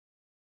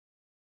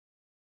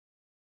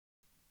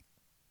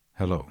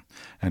Hello,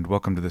 and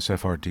welcome to this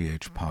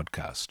FRDH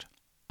podcast.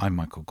 I'm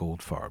Michael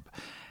Goldfarb.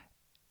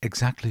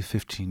 Exactly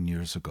 15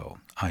 years ago,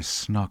 I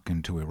snuck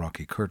into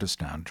Iraqi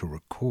Kurdistan to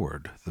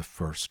record the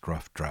first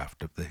rough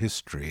draft of the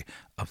history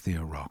of the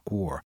Iraq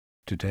War.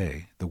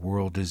 Today, the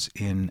world is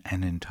in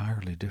an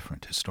entirely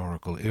different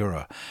historical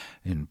era,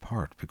 in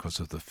part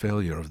because of the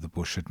failure of the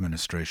Bush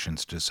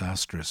administration's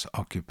disastrous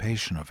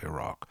occupation of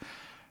Iraq.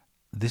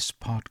 This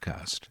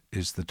podcast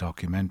is the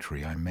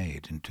documentary I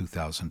made in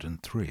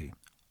 2003,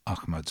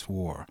 Ahmad's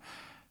War.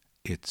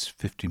 It's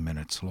 50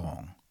 minutes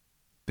long.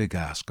 Big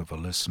ask of a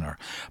listener,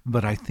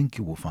 but I think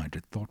you will find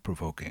it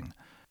thought-provoking.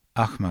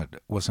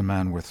 Ahmad was a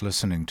man worth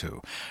listening to,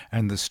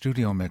 and the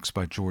studio mix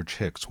by George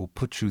Hicks will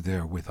put you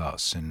there with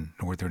us in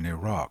northern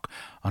Iraq,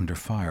 under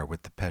fire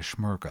with the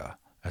Peshmerga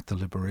at the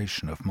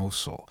liberation of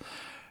Mosul.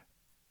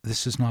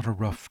 This is not a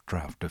rough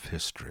draft of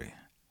history.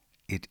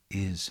 It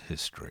is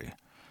history.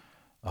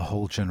 A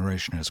whole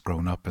generation has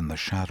grown up in the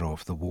shadow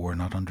of the war,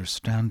 not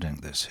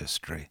understanding this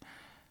history.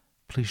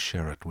 Please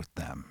share it with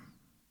them.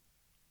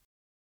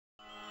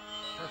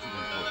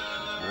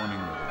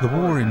 The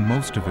war in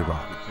most of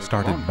Iraq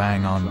started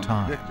bang on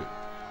time.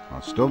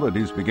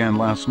 Hostilities began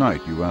last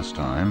night, U.S.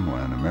 time,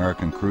 when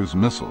American cruise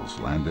missiles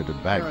landed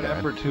at Baghdad. An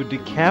effort to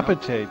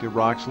decapitate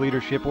Iraq's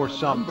leadership or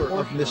some number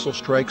of missile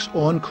strikes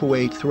on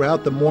Kuwait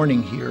throughout the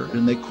morning here,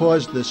 and they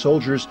caused the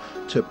soldiers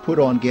to put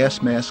on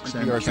gas masks.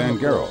 And San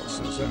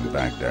Garros is in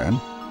Baghdad.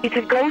 It's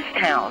a ghost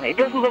town. It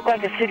doesn't look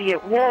like a city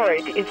at war.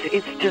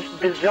 It's just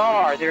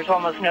bizarre. There's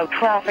almost no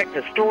traffic.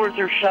 The stores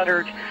are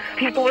shuttered.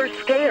 People are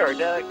scared,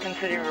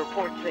 considering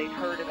reports they've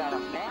heard about a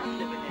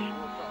massive initial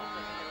assault.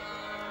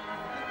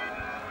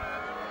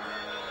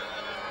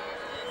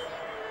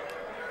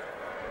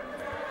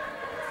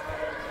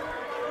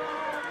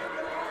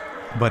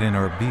 But in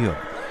Erbil,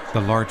 the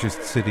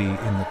largest city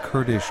in the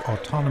Kurdish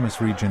autonomous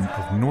region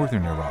of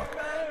northern Iraq,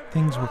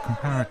 things were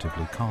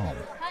comparatively calm.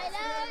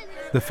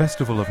 The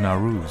festival of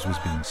Nowruz was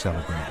being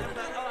celebrated.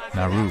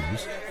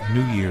 Nowruz,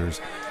 New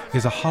Year's,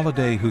 is a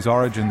holiday whose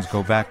origins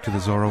go back to the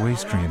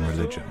Zoroastrian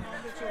religion,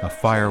 a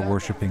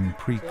fire-worshipping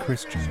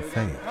pre-Christian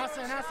faith.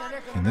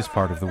 In this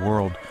part of the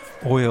world,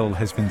 oil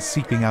has been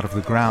seeping out of the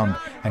ground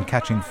and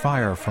catching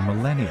fire for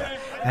millennia,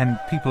 and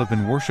people have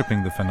been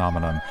worshipping the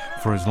phenomenon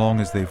for as long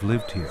as they've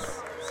lived here.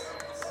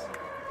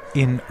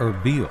 In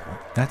Erbil,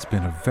 that's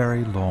been a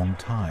very long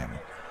time.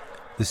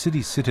 The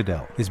city's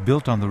citadel is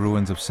built on the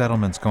ruins of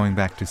settlements going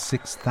back to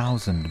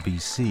 6000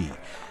 BC,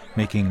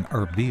 making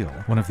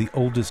Erbil one of the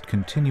oldest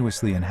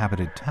continuously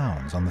inhabited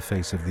towns on the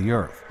face of the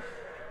earth.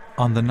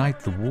 On the night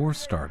the war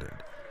started,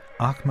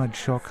 Ahmad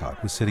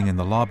Shawkat was sitting in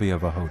the lobby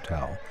of a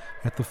hotel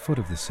at the foot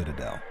of the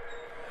citadel.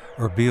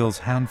 Erbil's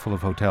handful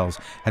of hotels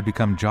had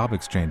become job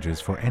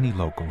exchanges for any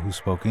local who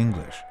spoke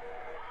English.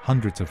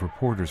 Hundreds of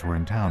reporters were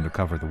in town to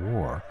cover the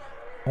war.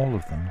 All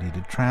of them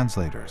needed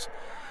translators.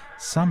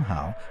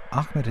 Somehow,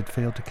 Ahmed had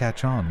failed to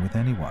catch on with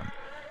anyone.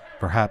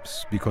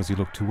 Perhaps because he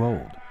looked too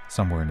old,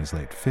 somewhere in his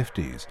late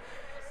 50s.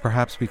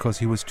 Perhaps because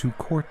he was too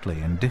courtly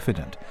and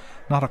diffident,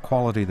 not a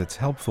quality that's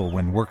helpful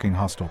when working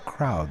hostile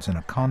crowds in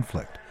a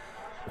conflict.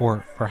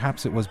 Or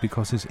perhaps it was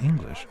because his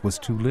English was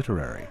too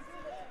literary.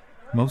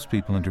 Most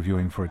people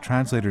interviewing for a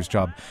translator's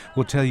job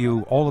will tell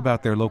you all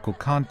about their local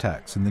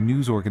contacts and the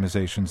news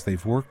organizations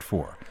they've worked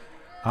for.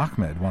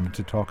 Ahmed wanted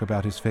to talk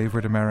about his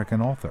favorite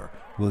American author,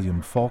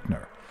 William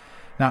Faulkner.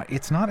 Now,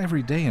 it's not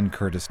every day in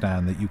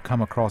Kurdistan that you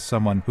come across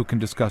someone who can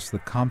discuss the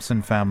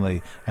Thompson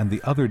family and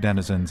the other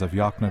denizens of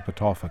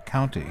Yokne-Patafa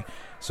County,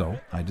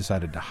 so I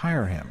decided to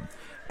hire him,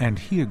 and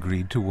he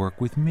agreed to work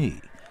with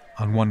me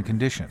on one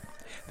condition,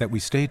 that we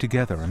stay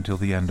together until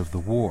the end of the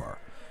war.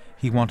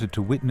 He wanted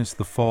to witness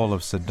the fall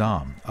of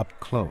Saddam up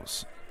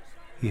close.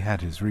 He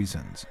had his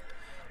reasons.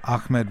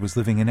 Ahmed was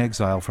living in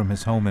exile from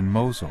his home in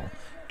Mosul,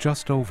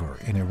 just over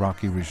in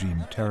Iraqi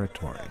regime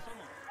territory.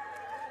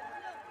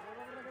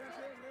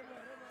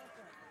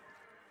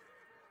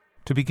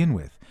 To begin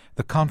with,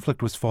 the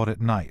conflict was fought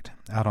at night,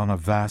 out on a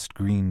vast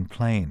green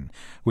plain,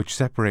 which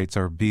separates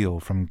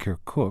Erbil from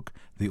Kirkuk,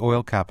 the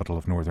oil capital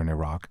of northern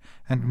Iraq,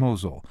 and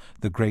Mosul,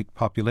 the great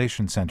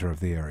population center of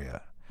the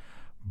area.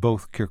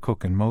 Both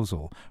Kirkuk and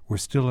Mosul were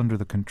still under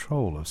the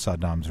control of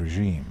Saddam's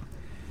regime.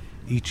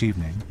 Each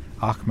evening,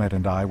 Ahmed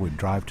and I would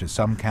drive to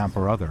some camp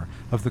or other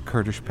of the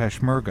Kurdish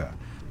Peshmerga,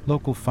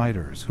 local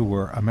fighters who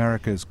were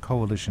America's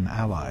coalition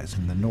allies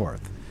in the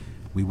north.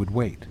 We would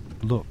wait,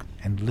 look,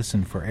 and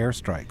listen for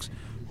airstrikes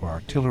or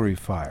artillery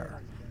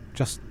fire,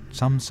 just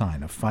some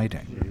sign of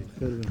fighting.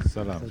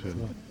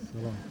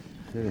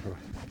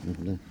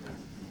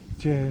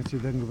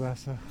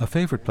 A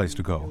favorite place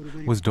to go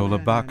was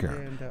Dola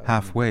Bakr,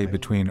 halfway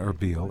between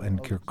Erbil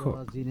and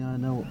Kirkuk.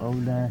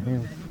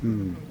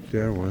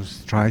 There was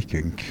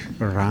striking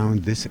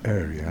around this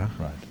area,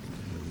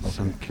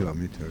 some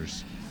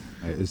kilometers.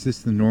 Is this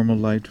the normal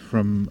light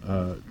from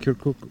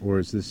Kirkuk, or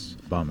is this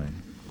bombing?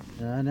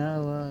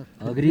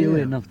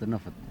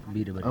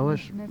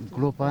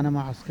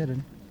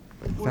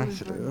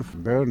 That's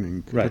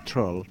burning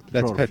petrol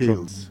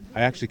fields.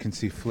 I actually can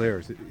see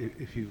flares.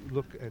 If you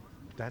look at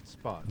that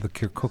spot. The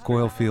Kirkuk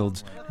oil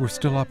fields were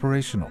still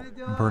operational,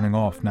 burning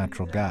off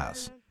natural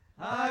gas.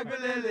 It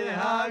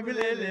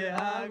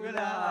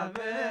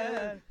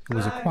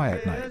was a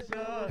quiet night,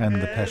 and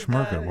the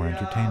Peshmerga were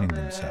entertaining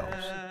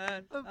themselves.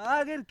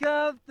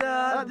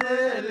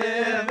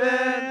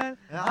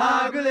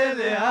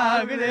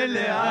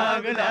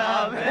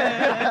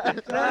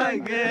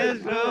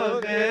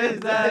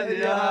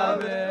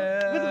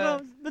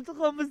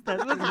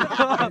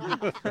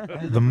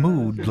 The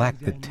mood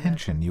lacked the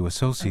tension you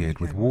associate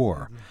with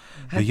war.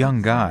 The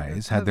young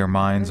guys had their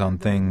minds on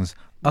things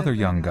other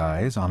young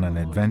guys on an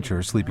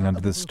adventure sleeping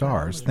under the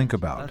stars think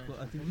about.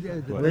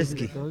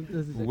 Whiskey.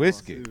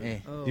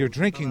 Whiskey? You're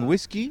drinking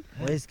whiskey?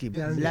 Whiskey.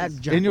 Black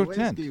Jack. In your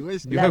tent?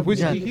 You have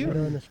whiskey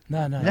here?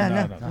 No.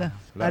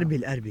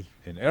 Erbil.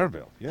 In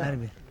Erbil, yeah.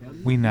 Erbil.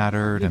 We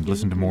nattered and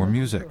listened to more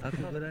music.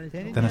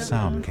 Then a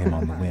sound came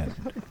on the wind.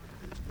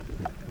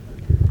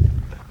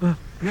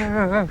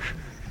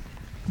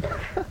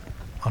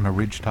 On a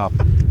ridgetop,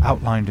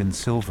 outlined in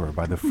silver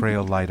by the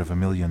frail light of a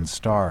million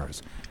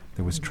stars,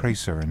 there was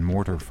tracer and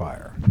mortar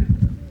fire.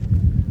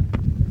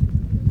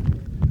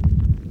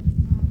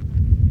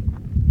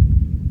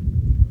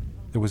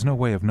 There was no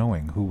way of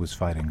knowing who was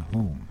fighting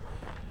whom.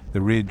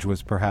 The ridge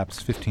was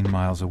perhaps 15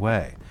 miles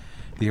away.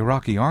 The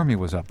Iraqi army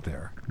was up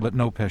there, but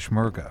no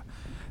Peshmerga.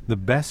 The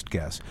best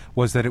guess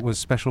was that it was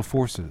Special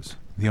Forces,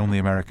 the only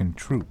American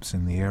troops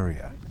in the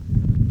area.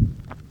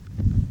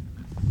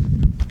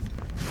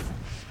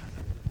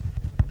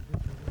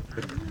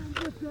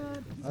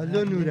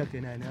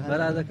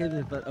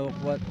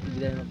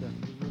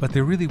 But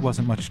there really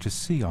wasn't much to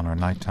see on our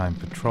nighttime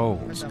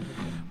patrols.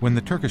 When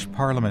the Turkish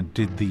parliament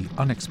did the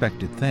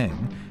unexpected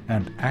thing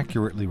and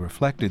accurately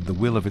reflected the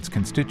will of its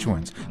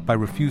constituents by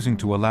refusing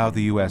to allow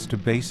the U.S. to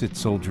base its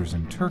soldiers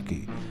in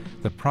Turkey,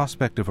 the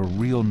prospect of a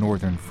real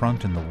northern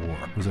front in the war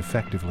was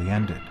effectively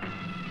ended.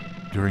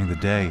 During the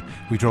day,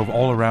 we drove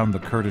all around the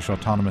Kurdish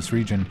autonomous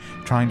region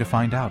trying to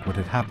find out what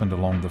had happened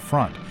along the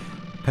front.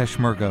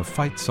 Peshmerga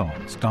fight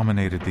songs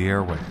dominated the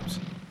airwaves.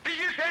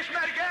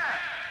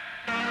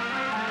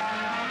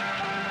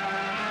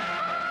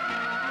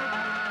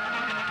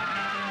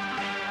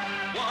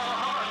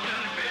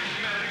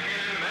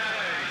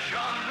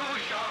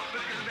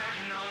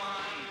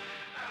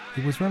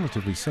 It was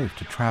relatively safe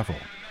to travel.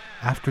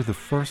 After the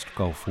first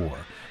Gulf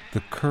War,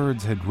 the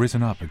Kurds had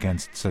risen up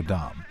against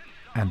Saddam,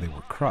 and they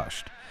were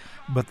crushed.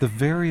 But the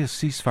various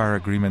ceasefire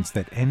agreements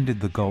that ended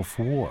the Gulf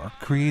War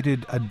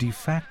created a de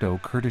facto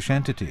Kurdish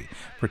entity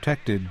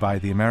protected by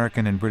the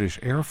American and British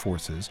Air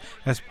Forces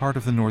as part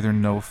of the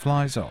Northern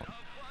No-Fly Zone.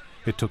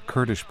 It took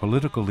Kurdish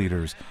political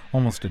leaders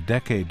almost a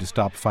decade to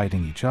stop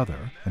fighting each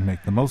other and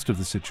make the most of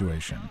the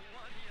situation.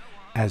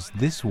 As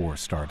this war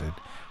started,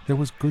 there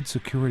was good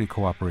security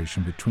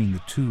cooperation between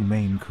the two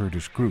main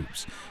Kurdish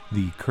groups,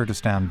 the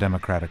Kurdistan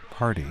Democratic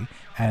Party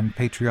and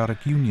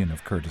Patriotic Union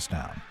of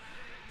Kurdistan.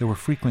 There were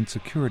frequent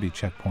security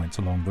checkpoints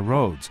along the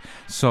roads,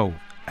 so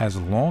as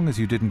long as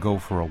you didn't go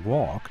for a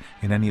walk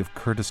in any of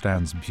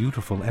Kurdistan's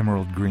beautiful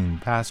emerald green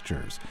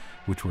pastures,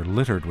 which were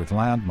littered with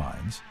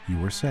landmines, you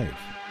were safe.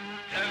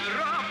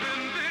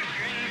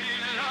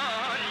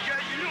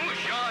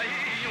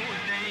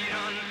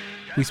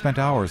 We spent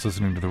hours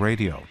listening to the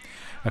radio.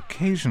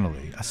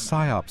 Occasionally, a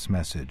PSYOPs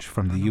message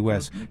from the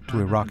U.S. to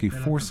Iraqi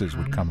forces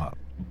would come up.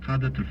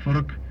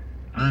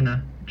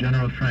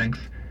 General Franks.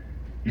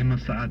 The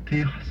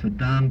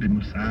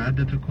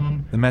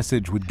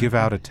message would give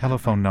out a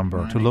telephone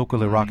number to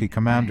local Iraqi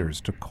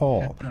commanders to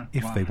call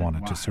if they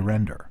wanted to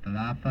surrender.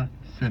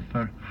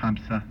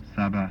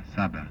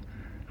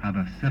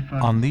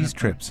 On these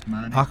trips,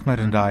 Ahmed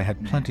and I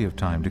had plenty of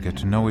time to get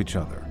to know each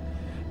other.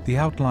 The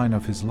outline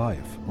of his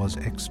life was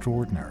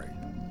extraordinary.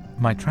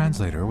 My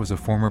translator was a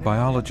former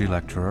biology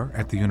lecturer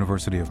at the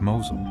University of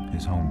Mosul,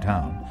 his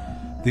hometown,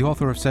 the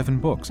author of 7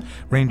 books,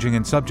 ranging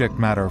in subject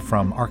matter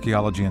from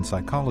archaeology and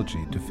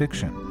psychology to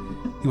fiction.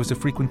 He was a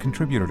frequent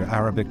contributor to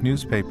Arabic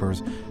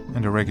newspapers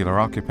and a regular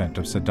occupant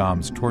of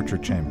Saddam's torture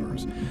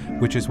chambers,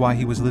 which is why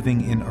he was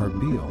living in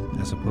Erbil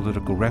as a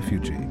political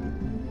refugee.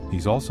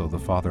 He's also the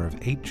father of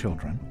 8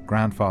 children,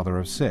 grandfather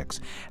of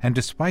 6, and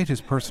despite his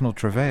personal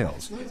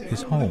travails,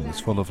 his home is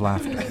full of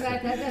laughter.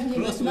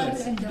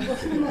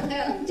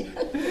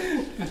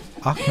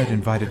 Ahmed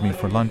invited me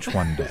for lunch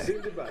one day.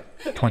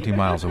 20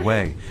 miles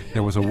away,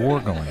 there was a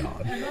war going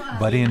on,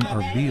 but in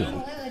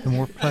Erbil, the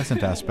more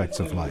pleasant aspects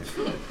of life,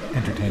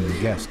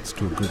 entertaining guests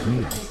to a good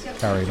meal,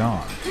 carried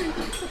on.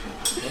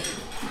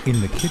 In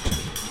the kitchen,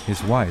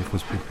 his wife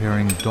was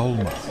preparing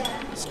dolma,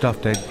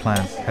 stuffed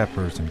eggplant,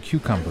 peppers, and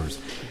cucumbers,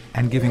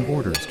 and giving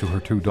orders to her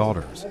 2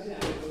 daughters.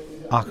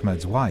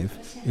 Ahmed's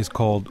wife is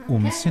called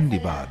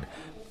Sindibad.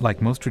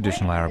 Like most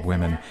traditional Arab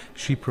women,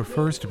 she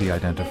prefers to be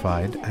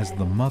identified as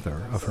the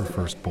mother of her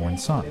firstborn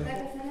son,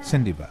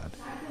 Sindibad.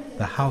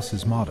 The house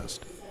is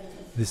modest.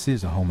 This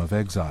is a home of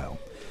exile.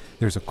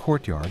 There's a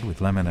courtyard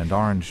with lemon and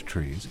orange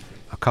trees,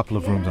 A couple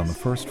of rooms on the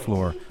first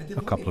floor,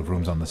 a couple of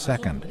rooms on the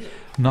second.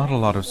 Not a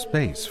lot of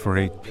space for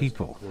 8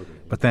 people.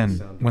 But then,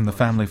 when the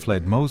family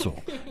fled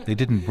Mosul, they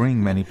didn't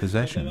bring many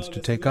possessions to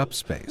take up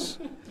space.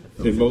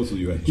 In Mosul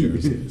you had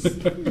chairs.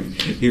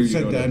 Here you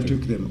Saddam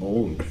took them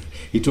all.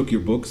 He took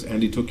your books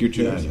and he took your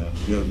chairs?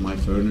 Yeah, my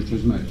furniture,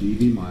 my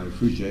TV, my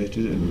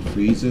refrigerator and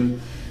freezer.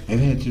 I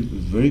had a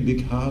very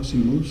big house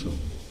in Mosul.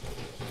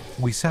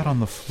 We sat on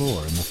the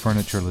floor in the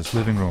furnitureless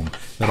living room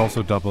that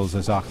also doubles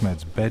as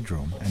Ahmed's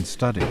bedroom and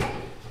study.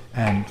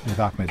 And, with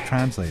Ahmed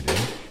translating,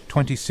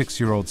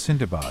 26-year-old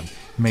Sindibad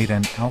made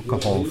an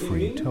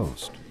alcohol-free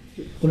toast.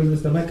 This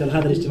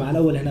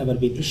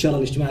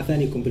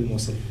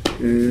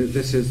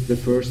is the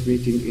first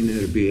meeting in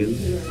Erbil.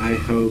 I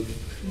hope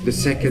the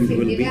second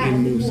will be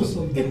in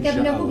Mosul.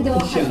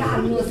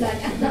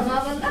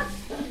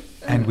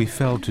 And we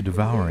fell to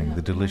devouring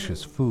the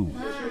delicious food.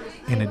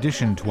 In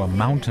addition to a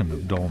mountain of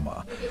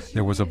dolma,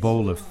 there was a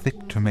bowl of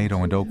thick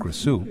tomato and okra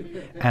soup,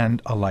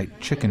 and a light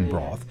chicken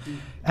broth,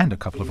 and a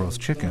couple of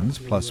roast chickens,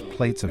 plus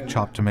plates of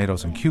chopped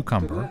tomatoes and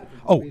cucumber.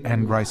 Oh,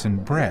 and rice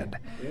and bread.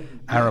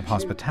 Arab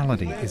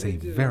hospitality is a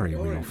very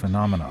real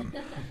phenomenon,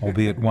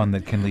 albeit one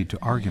that can lead to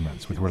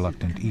arguments with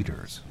reluctant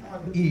eaters.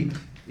 Eat.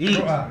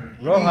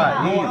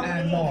 Roha, more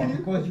and more,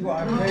 because you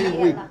are very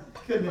weak.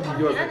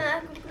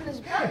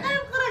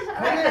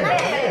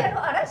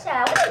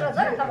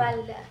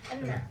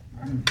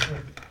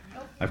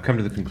 I've come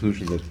to the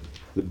conclusion that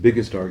the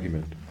biggest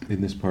argument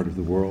in this part of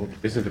the world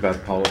isn't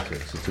about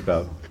politics, it's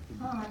about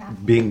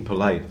being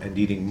polite and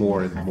eating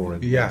more and more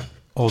and more. Yeah.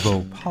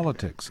 Although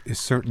politics is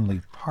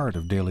certainly part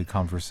of daily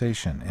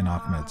conversation in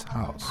Ahmed's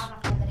house.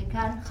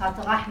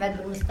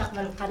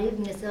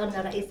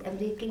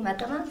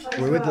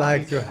 We would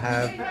like to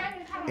have,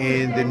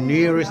 in the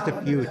nearest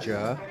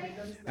future,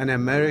 an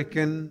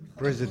American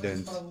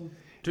president.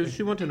 Does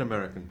she want an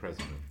American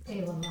president?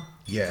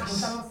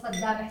 Yes.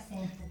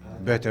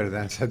 Better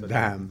than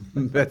Saddam.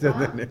 Better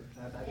than him.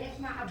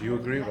 Do you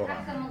agree,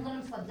 Rohan?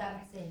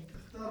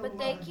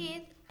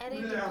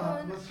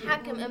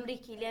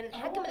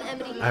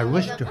 I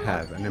wish to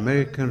have an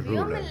American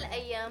ruler,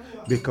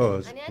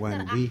 because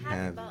when we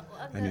have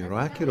an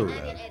Iraqi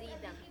ruler,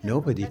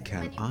 nobody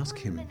can ask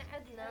him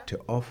to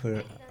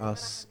offer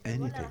us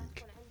anything,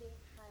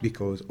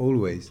 because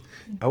always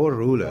our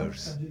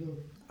rulers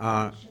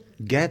are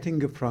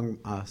getting from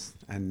us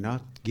and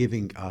not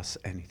giving us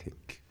anything.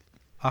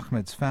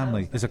 Ahmed's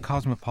family is a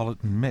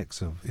cosmopolitan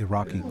mix of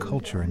Iraqi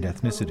culture and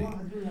ethnicity.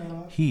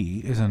 He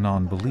is a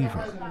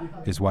non-believer.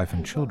 His wife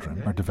and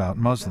children are devout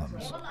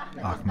Muslims.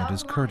 Ahmed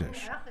is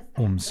Kurdish.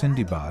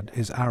 Sindibad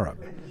is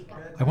Arab.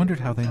 I wondered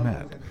how they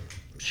met.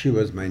 She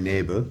was my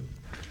neighbor,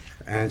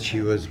 and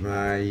she was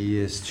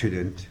my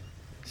student.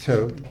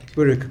 So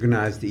we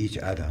recognized each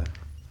other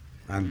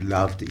and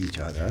loved each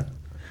other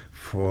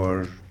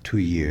for 2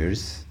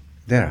 years.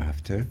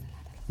 Thereafter,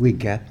 we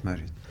got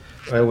married.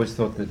 I always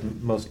thought that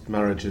most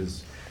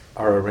marriages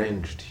are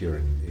arranged here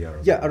in the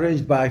Arab. Yeah,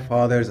 arranged by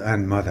fathers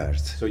and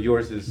mothers. So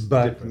yours is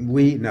different?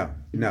 But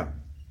no.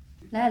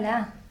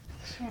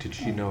 Did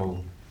she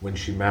know when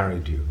she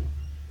married you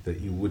that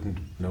you wouldn't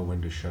know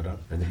when to shut up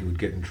and that you would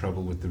get in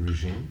trouble with the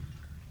regime?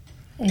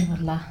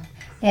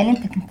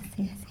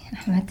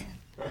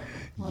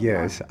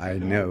 Yes, I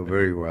know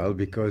very well,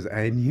 because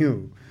I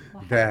knew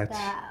that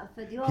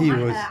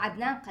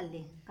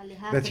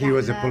he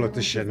was a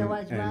politician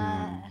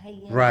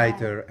and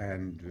writer,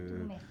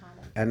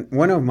 and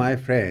one of my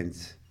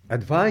friends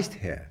advised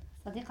her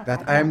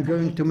that I am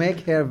going to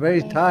make her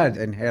very tired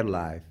in her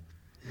life,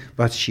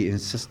 but she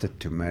insisted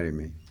to marry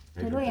me.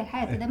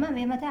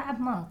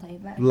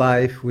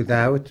 Life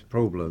without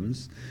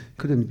problems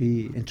couldn't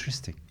be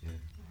interesting.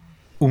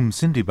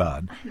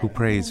 Sindibad, who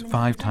prays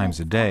 5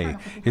 times a day,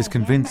 is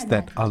convinced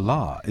that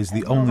Allah is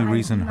the only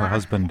reason her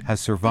husband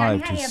has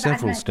survived his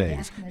several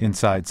stays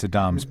inside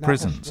Saddam's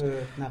prisons.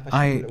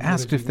 I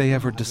asked if they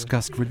ever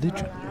discussed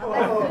religion.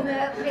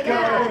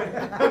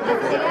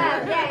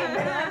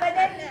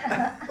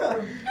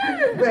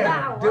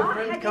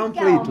 Different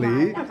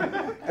completely,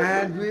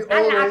 and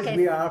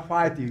we are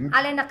fighting.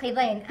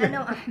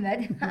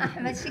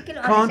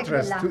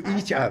 Contrast to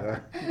each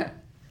other.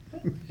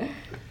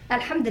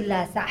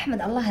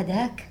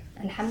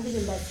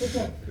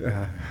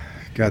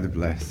 God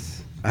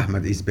bless.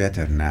 Ahmed is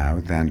better now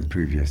than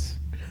previous.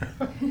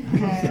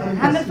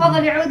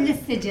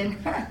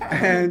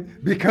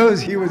 And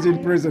because he was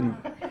in prison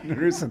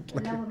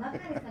recently.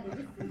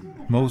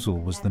 Mosul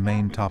was the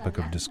main topic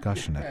of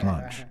discussion at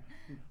lunch.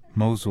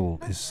 Mosul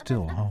is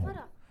still home.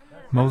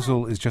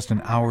 Mosul is just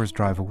an hour's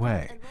drive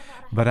away,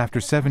 but after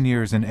 7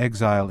 years in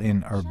exile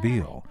in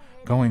Erbil,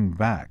 going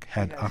back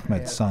had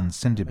Ahmed's son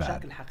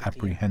Sindibad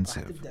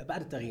apprehensive.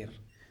 That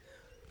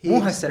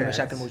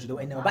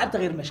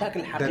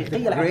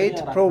the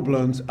great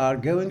problems are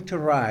going to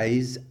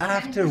rise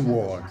after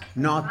war,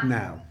 not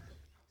now.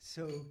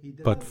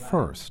 But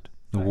first,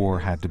 the war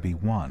had to be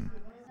won.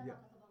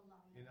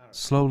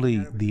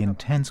 Slowly, the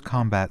intense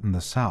combat in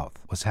the south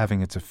was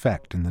having its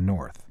effect in the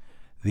north.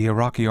 The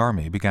Iraqi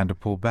army began to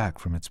pull back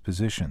from its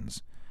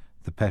positions.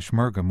 The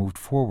Peshmerga moved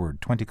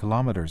forward 20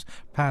 kilometers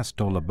past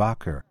Dola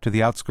Bakr to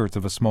the outskirts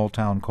of a small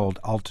town called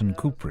Altyn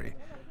Kupri.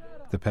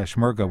 The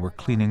Peshmerga were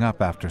cleaning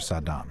up after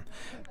Saddam,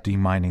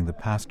 demining the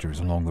pastures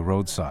along the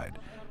roadside.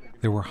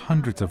 There were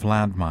hundreds of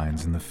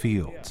landmines in the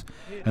fields,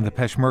 and the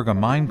Peshmerga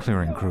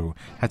mine-clearing crew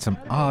had some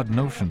odd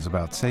notions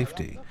about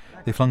safety.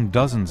 They flung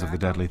dozens of the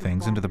deadly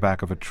things into the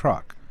back of a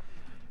truck.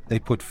 They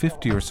put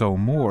 50 or so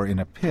more in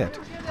a pit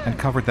and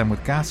covered them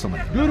with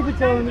gasoline. Let's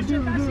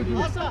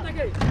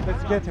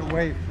get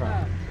away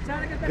from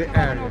the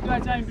area.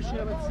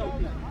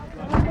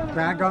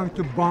 We are going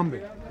to bomb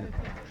it.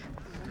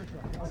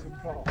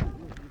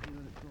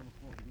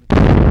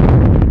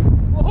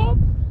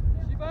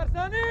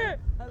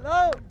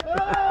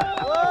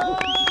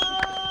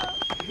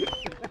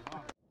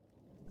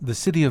 The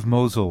city of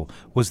Mosul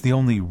was the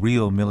only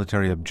real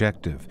military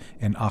objective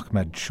in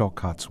Ahmed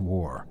Shawkat's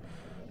war.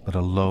 But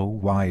a low,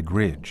 wide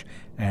ridge,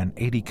 an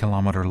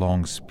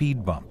 80-kilometer-long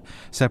speed bump,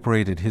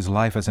 separated his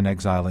life as an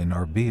exile in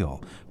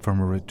Erbil from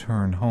a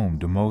return home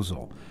to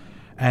Mosul.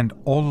 And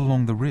all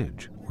along the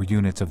ridge were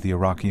units of the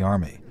Iraqi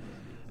army.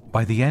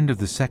 By the end of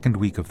the second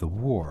week of the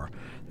war,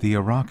 the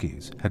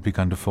Iraqis had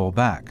begun to fall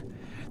back.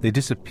 They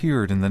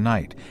disappeared in the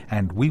night,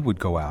 and we would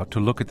go out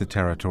to look at the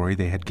territory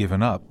they had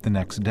given up the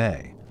next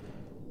day.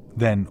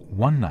 Then,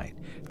 one night,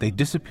 they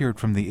disappeared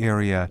from the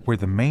area where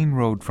the main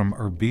road from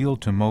Erbil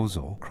to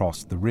Mosul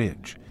crossed the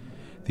ridge.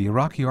 The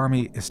Iraqi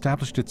army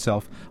established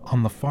itself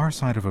on the far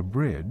side of a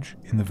bridge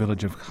in the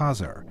village of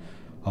Khazar.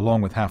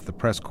 Along with half the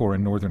press corps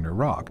in northern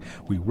Iraq,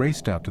 we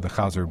raced out to the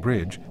Khazar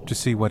bridge to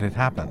see what had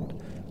happened.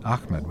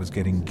 Ahmed was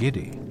getting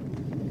giddy.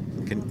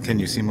 Can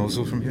you see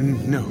Mosul from here?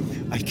 No,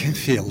 I can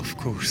feel, of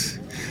course,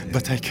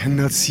 but I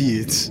cannot see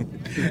it.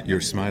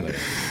 You're smiling.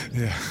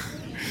 Yeah,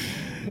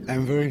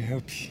 I'm very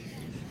happy.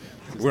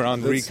 We're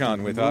on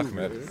recon with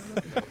Ahmed.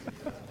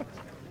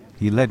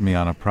 He led me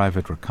on a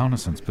private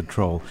reconnaissance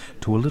patrol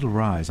to a little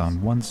rise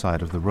on one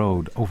side of the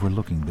road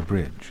overlooking the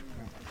bridge.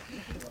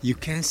 You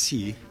can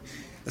see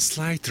a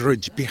slight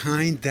ridge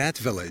behind that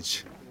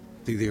village.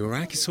 The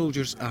Iraqi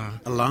soldiers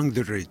are along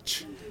the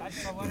ridge.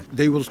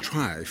 They will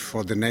try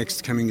for the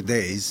next coming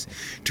days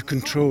to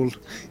control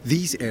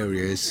these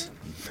areas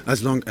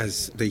as long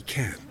as they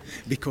can,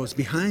 because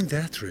behind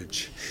that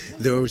ridge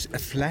there's a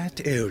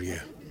flat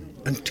area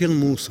until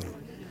Mosul.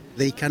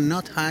 They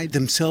cannot hide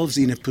themselves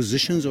in a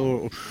positions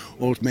or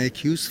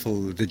make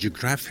useful the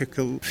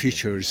geographical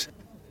features.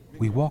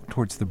 We walked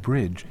towards the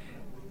bridge,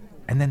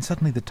 and then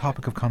suddenly the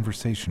topic of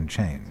conversation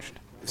changed.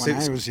 When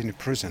I was in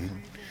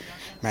prison,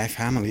 my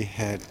family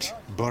had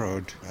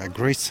borrowed a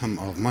great sum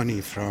of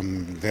money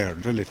from their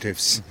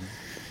relatives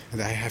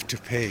that I have to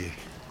pay.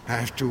 I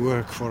have to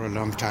work for a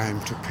long time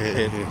to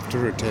pay, to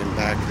return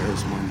back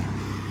those money.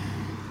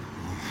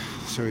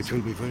 So it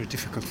will be very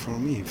difficult for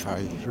me if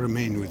I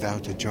remain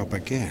without a job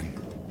again.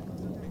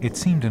 It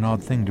seemed an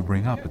odd thing to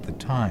bring up at the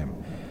time,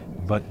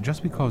 but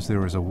just because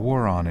there is a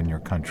war on in your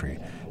country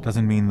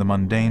doesn't mean the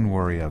mundane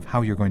worry of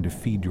how you're going to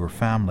feed your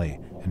family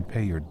and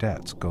pay your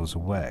debts goes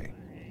away.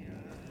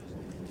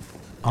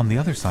 On the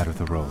other side of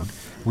the road,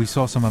 we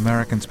saw some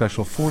American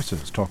Special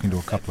Forces talking to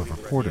a couple of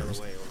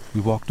reporters.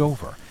 We walked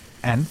over,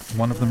 and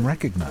one of them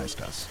recognized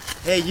us.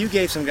 Hey, you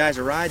gave some guys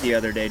a ride the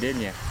other day,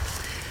 didn't you?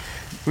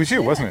 It was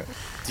you, wasn't it?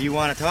 Do you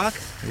want to talk?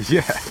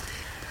 Yeah.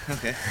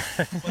 Okay.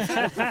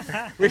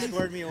 You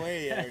squared me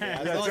away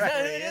the other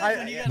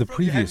day. The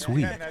previous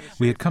week,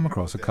 we had come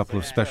across a couple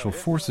of Special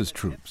Forces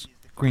troops,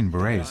 Green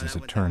Berets as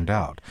it turned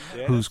out,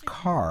 whose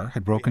car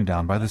had broken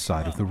down by the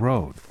side of the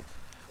road.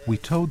 We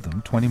towed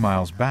them 20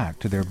 miles back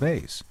to their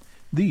base.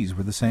 These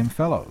were the same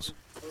fellows.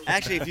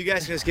 Actually, if you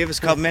guys can just give us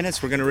a couple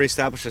minutes, we're going to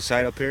reestablish the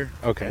site up here.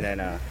 Okay. And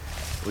then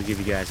we'll give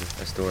you guys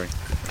a story.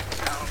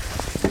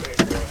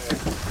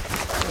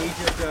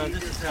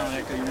 This is how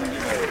you want to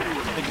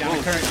give a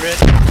down current grid.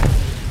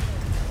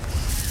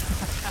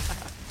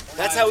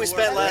 That's how we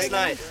spent last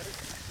night.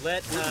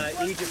 Let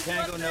Egypt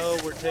Tango know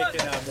we're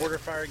taking mortar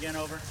fire again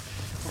over.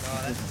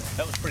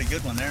 That was a pretty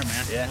good one there,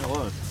 man. Yeah, it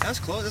was. That was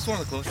close. That's one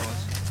of the close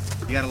ones.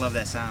 You gotta love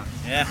that sound.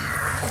 Yeah.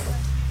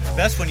 It's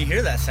best when you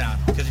hear that sound,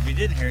 because if you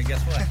didn't hear it,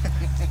 guess what?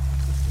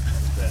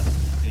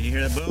 Did you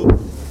hear that boom?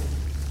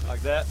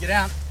 Like that? Get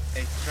down.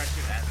 Hey, try to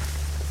shoot that.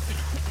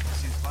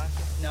 See the flash?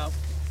 No.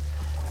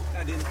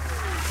 I didn't.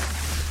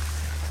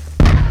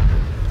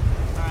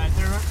 Alright,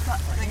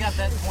 they got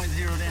that point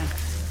zeroed in.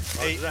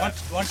 Hey, why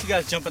don't you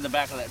guys jump in the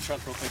back of that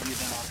truck real quick and get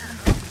down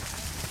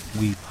off?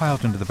 We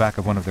piled into the back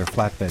of one of their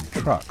flatbed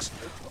trucks,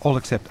 all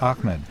except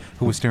Ahmed,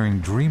 who was staring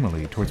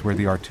dreamily towards where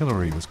the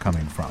artillery was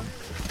coming from.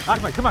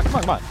 Ahmed, come on.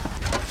 I'm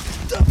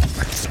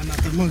not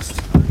the most.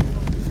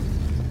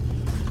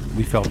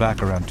 We fell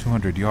back around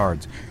 200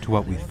 yards to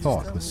what we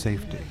thought was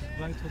safety.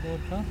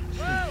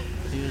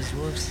 He was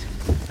worse.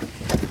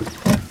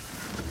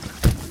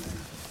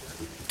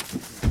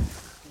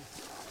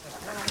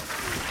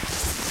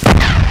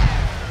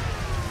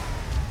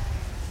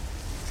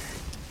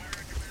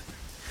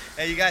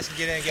 Hey, you guys can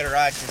get in and get a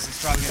ride, because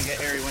it's probably going to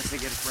get airy once they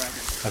get a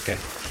fragment. Okay.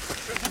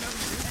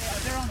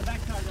 They're on the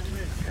back side of that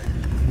ridge.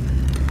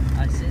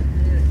 I said,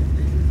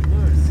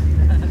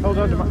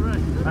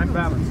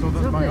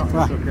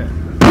 It's okay.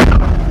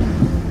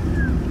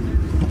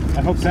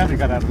 I hope Sandy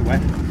got out of the way.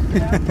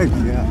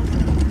 Yeah.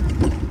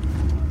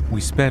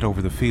 We sped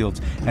over the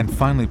fields and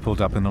finally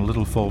pulled up in a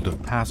little fold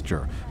of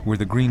pasture where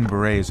the Green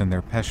Berets and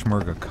their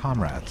Peshmerga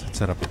comrades had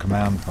set up a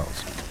command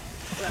post.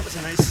 That was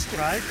a nice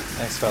ride.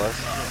 Thanks, fellas.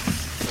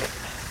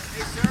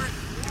 Hey, sir,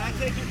 can I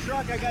take your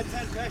truck? I got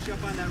 10 Pesh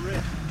up on that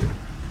ridge.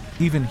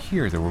 Even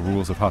here there were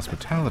rules of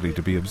hospitality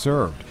to be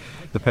observed.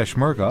 The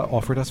Peshmerga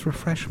offered us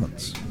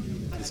refreshments.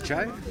 Is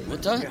chai?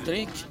 What?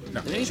 Drink?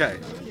 No, Drink? chai.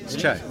 It's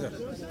chai.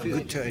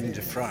 Good in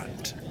the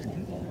front.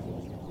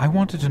 I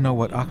wanted to know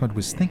what Ahmed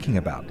was thinking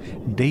about,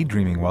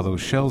 daydreaming while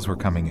those shells were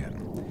coming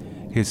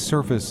in. His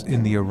service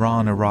in the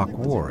Iran-Iraq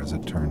War, as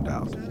it turned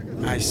out.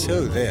 I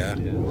saw there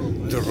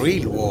the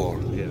real war,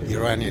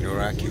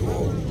 Iranian-Iraqi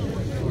war.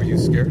 Were you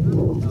scared?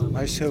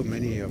 I saw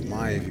many of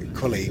my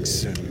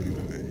colleagues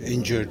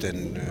injured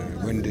and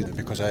wounded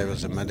because I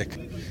was a medic.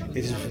 It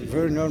is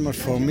very normal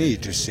for me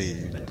to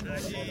see.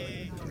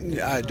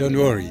 Don't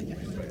worry.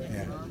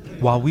 Yeah.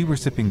 While we were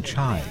sipping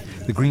chai,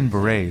 the Green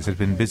Berets had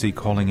been busy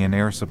calling in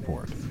air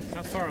support.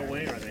 How far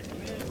away are they?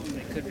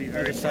 They could be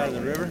very side of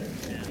the river.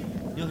 Yeah.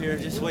 You'll hear.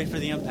 Just wait for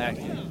the impact.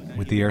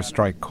 With the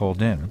airstrike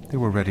called in, they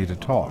were ready to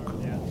talk.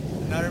 Yeah.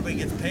 Not everybody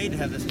gets paid to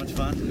have this much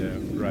fun. Yeah,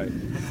 right.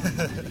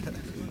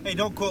 Hey,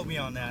 don't quote me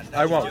on that.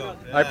 I won't.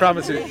 I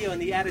promise you. Radio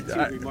and the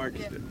attitude remark.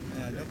 Yeah,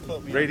 don't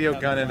quote me. Radio,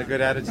 gun, and a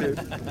good attitude.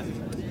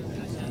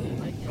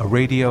 A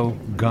radio,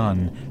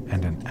 gun,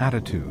 and an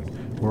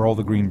attitude were all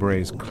the Green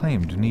Berets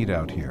claimed to need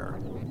out here.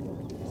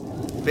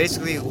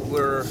 Basically,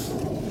 we're...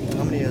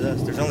 How many of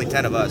us? There's only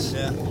 10 of us.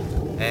 Yeah.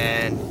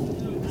 And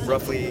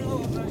roughly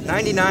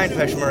 99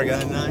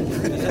 Peshmerga.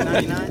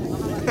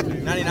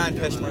 99? 99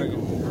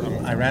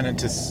 Peshmerga. I ran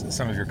into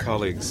some of your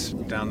colleagues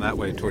down that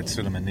way towards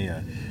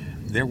Sulaymaniyah.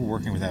 They were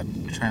working without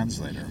a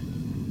translator.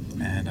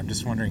 And I'm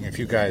just wondering if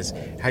you guys,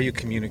 how you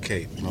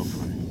communicate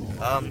locally.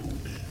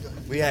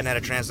 We hadn't had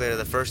a translator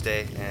the first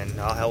day, and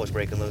all hell was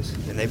breaking loose.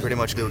 And they pretty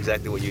much do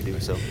exactly what you do,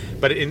 so...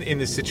 But in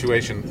this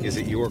situation, is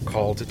it your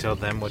call to tell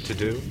them what to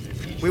do?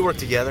 We work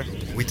together.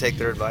 We take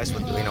their advice,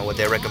 what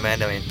they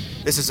recommend. I mean,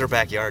 this is their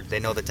backyard. They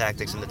know the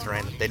tactics and the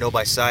terrain. They know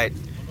by sight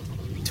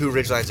 2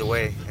 ridgelines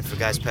away if a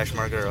guy's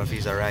Peshmerga or if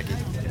he's Iraqi,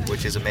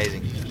 which is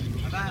amazing.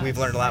 We've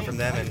learned a lot from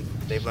them, and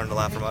they've learned a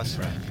lot from us.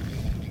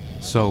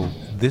 So,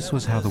 this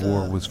was how the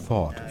war was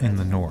fought in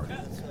the north.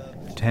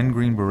 10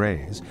 Green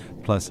Berets,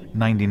 plus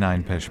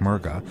 99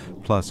 Peshmerga,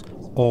 plus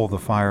all the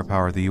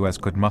firepower the U.S.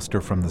 could muster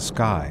from the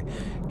sky,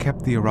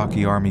 kept the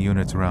Iraqi army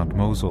units around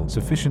Mosul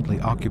sufficiently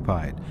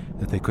occupied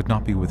that they could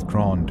not be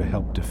withdrawn to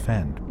help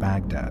defend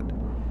Baghdad.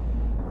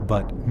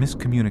 But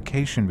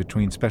miscommunication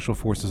between special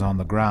forces on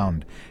the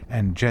ground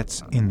and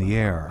jets in the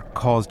air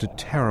caused a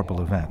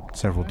terrible event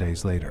several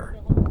days later.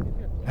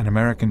 An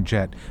American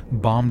jet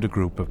bombed a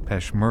group of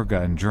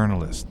Peshmerga and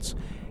journalists.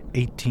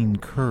 18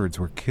 Kurds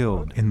were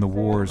killed in the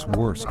war's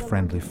worst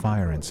friendly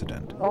fire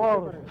incident.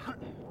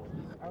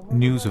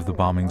 News of the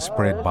bombing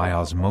spread by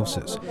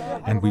osmosis,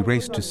 and we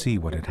raced to see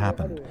what had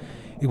happened.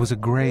 It was a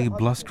gray,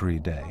 blustery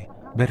day,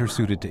 better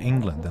suited to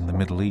England than the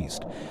Middle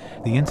East.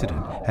 The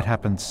incident had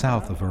happened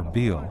south of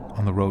Erbil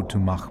on the road to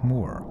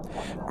Mahmur.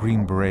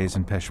 Green Berets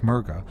and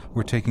Peshmerga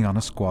were taking on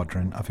a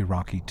squadron of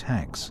Iraqi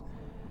tanks.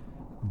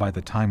 By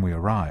the time we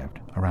arrived,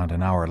 around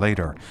an hour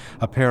later,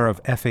 a pair of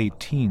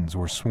F-18s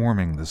were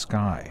swarming the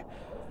sky.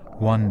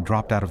 One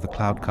dropped out of the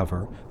cloud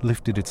cover,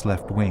 lifted its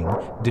left wing,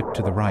 dipped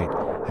to the right,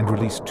 and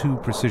released 2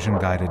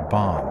 precision-guided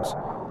bombs.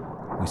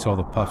 We saw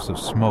the puffs of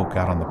smoke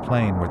out on the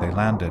plain where they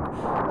landed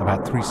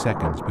about 3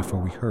 seconds before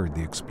we heard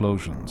the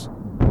explosions.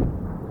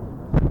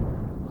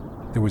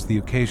 There was the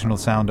occasional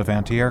sound of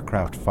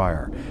anti-aircraft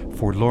fire,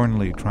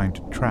 forlornly trying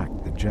to track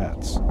the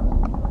jets.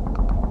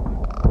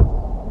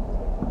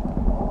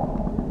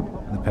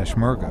 The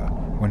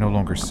Peshmerga were no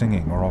longer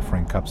singing or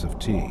offering cups of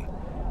tea.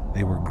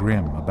 They were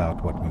grim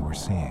about what we were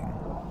seeing.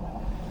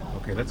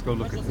 Okay, let's go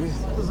look at this.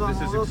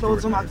 This is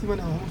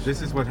extraordinary.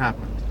 This is what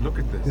happened. Look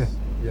at this.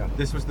 Yeah.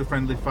 This was the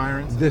friendly fire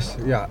incident? This,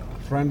 yeah,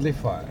 friendly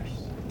fires.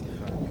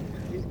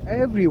 In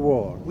every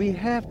war, we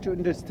have to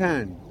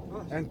understand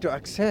and to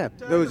accept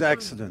those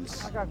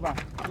accidents.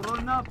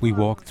 We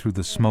walked through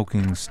the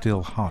smoking,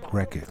 still hot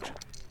wreckage.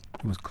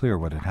 It was clear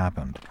what had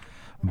happened.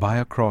 By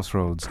a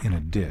crossroads in a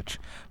ditch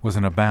was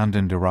an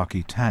abandoned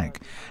Iraqi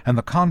tank, and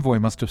the convoy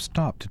must have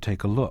stopped to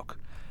take a look.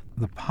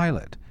 The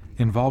pilot,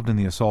 involved in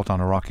the assault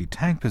on Iraqi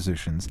tank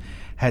positions,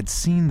 had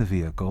seen the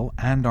vehicle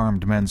and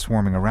armed men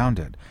swarming around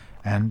it,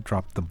 and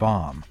dropped the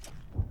bomb.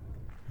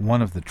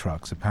 One of the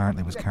trucks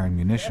apparently was carrying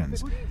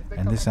munitions,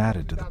 and this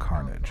added to the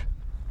carnage.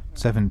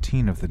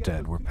 17 of the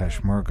dead were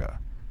Peshmerga.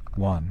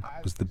 One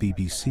was the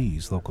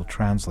BBC's local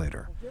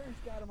translator.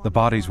 The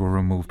bodies were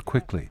removed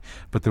quickly,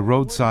 but the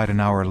roadside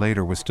an hour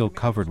later was still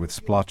covered with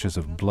splotches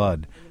of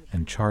blood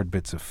and charred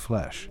bits of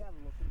flesh.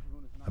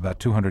 About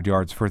 200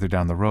 yards further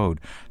down the road,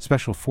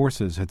 special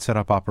forces had set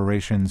up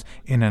operations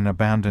in an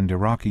abandoned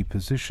Iraqi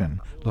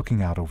position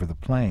looking out over the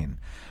plain.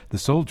 The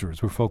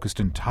soldiers were focused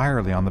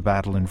entirely on the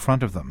battle in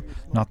front of them,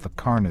 not the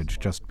carnage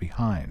just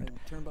behind.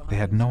 They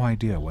had no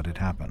idea what had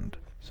happened.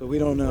 So we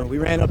don't know. We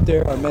ran up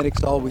there.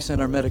 We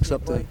sent our medics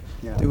up to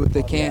do what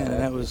they can,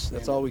 and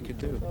that's all we could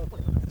do.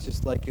 It's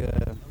just like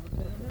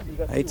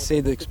I hate to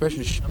say the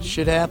expression,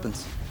 shit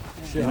happens.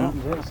 Shit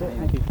happens.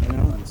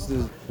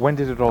 When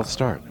did it all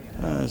start?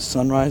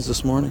 Sunrise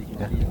this morning.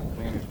 Yeah.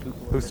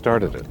 Who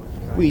started it?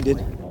 We did.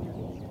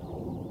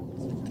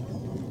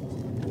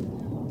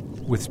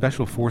 With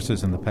special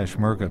forces in the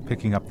Peshmerga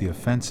picking up the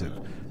offensive,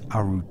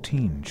 our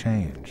routine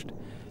changed.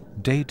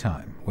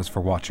 Daytime was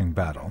for watching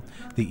battle.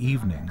 The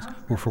evenings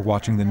were for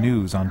watching the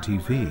news on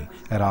TV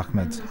at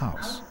Ahmed's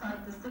house.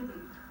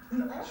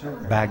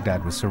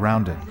 Baghdad was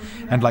surrounded,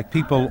 and like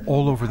people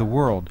all over the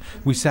world,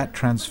 we sat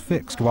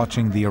transfixed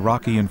watching the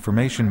Iraqi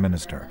information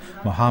minister,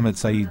 Mohammed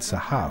Saeed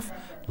Sahaf,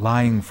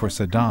 lying for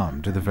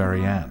Saddam to the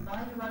very end.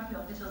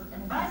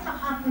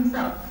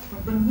 Himself,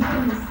 we've been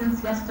hearing this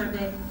since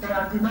yesterday. They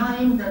are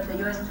denying that the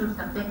U.S. troops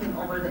have taken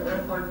over the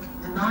airport,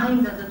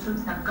 denying that the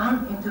troops have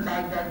gone into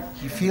Baghdad.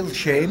 You feel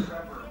shame?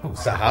 Oh,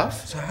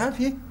 Sahaf? Sahaf,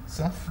 yeah.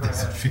 Sahaf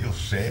doesn't feel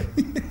shame.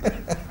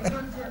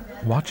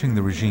 Watching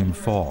the regime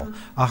fall,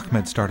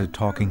 Ahmed started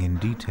talking in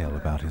detail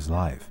about his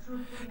life.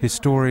 His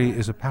story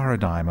is a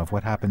paradigm of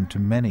what happened to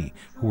many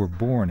who were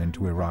born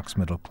into Iraq's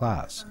middle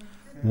class,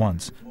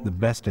 once the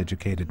best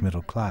educated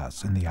middle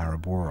class in the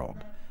Arab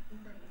world.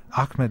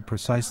 Ahmed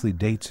precisely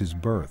dates his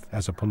birth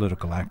as a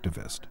political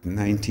activist.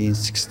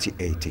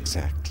 1968,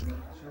 exactly.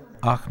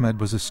 Ahmed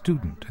was a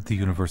student at the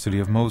University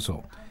of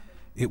Mosul.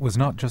 It was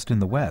not just in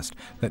the West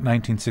that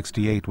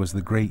 1968 was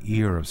the great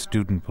year of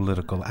student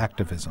political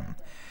activism.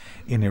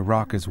 In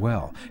Iraq as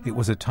well, it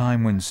was a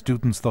time when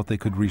students thought they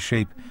could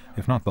reshape,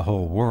 if not the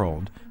whole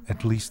world,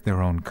 at least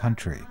their own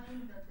country.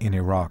 In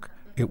Iraq,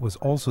 it was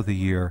also the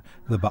year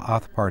the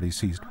Ba'ath Party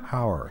seized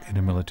power in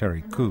a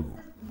military coup.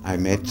 I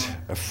met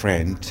a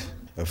friend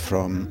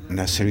from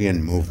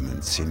Nasrian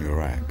movements in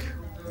Iraq.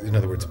 In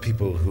other words,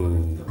 people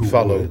who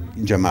follow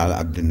Jamal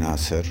Abdel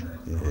Nasser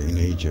in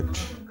Egypt.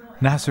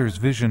 Nasser's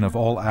vision of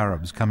all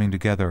Arabs coming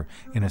together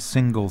in a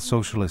single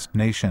socialist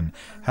nation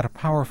had a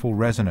powerful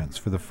resonance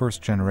for the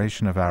first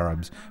generation of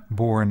Arabs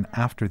born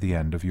after the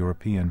end of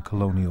European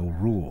colonial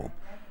rule.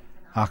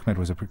 Ahmed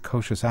was a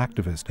precocious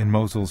activist in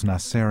Mosul's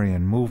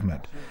Nasserian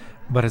movement,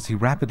 but as he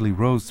rapidly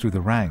rose through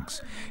the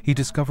ranks, he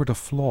discovered a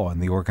flaw in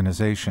the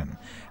organization,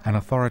 an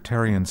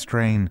authoritarian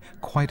strain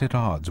quite at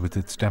odds with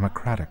its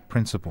democratic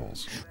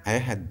principles. I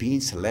had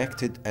been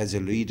selected as a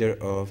leader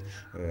of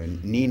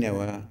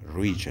Nineveh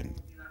region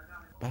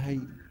by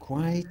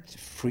quite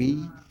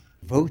free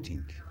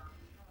voting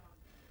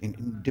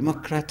in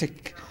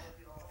democratic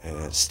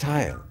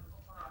style.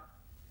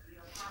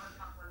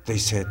 They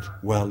said,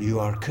 well, you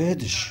are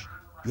Kurdish.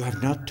 You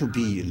have not to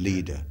be a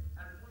leader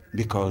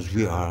because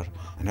we are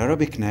an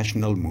Arabic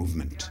national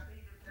movement.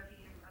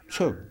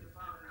 So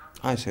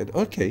I said,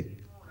 okay,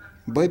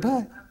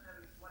 bye-bye.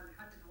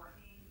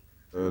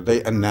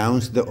 They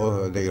announced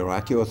the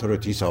Iraqi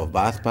authorities of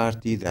Ba'ath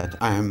Party that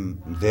I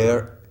am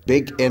their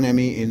big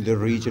enemy in the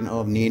region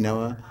of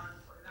Nineveh.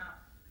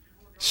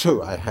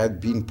 So I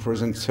had been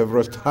present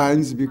several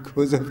times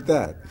because of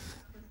that.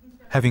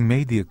 Having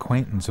made the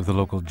acquaintance of the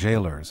local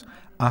jailers,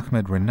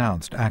 Ahmed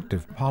renounced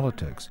active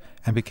politics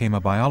and became a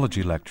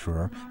biology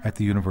lecturer at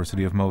the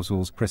University of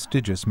Mosul's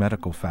prestigious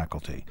medical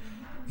faculty.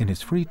 In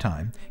his free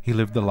time, he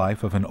lived the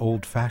life of an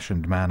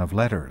old-fashioned man of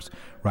letters,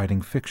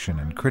 writing fiction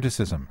and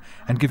criticism,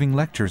 and giving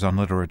lectures on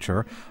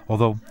literature,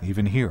 although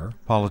even here,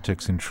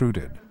 politics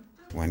intruded.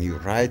 When you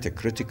write a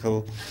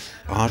critical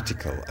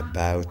article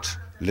about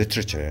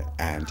literature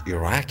and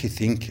Iraqi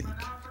thinking,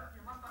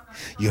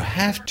 you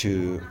have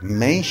to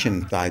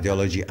mention the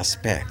ideology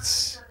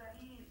aspects.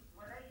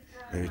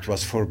 It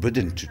was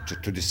forbidden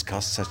to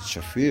discuss such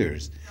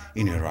affairs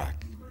in Iraq,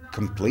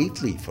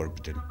 completely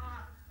forbidden,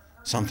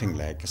 something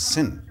like a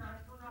sin.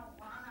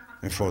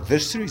 And for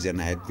this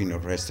reason, I had been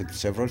arrested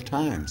several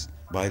times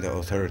by the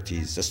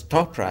authorities.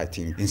 Stop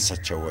writing in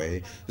such a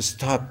way,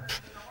 stop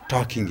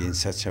talking in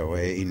such a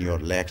way in your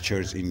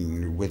lectures,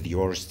 with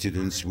your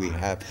students. We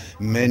have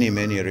many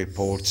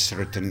reports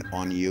written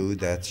on you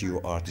that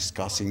you are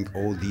discussing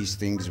all these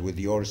things with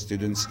your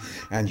students,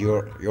 and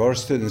your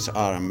students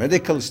are a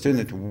medical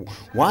student.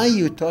 Why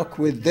you talk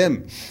with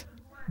them?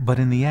 But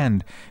in the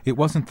end, it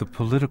wasn't the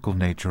political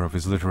nature of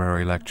his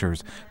literary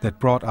lectures that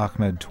brought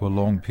Ahmed to a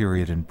long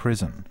period in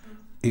prison.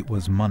 It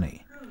was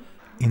money.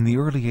 In the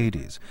early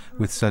 80s,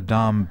 with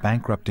Saddam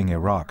bankrupting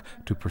Iraq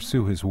to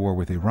pursue his war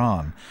with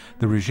Iran,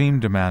 the regime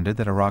demanded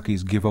that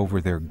Iraqis give over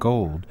their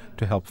gold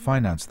to help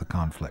finance the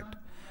conflict.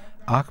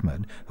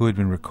 Ahmed, who had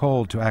been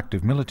recalled to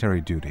active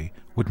military duty,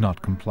 would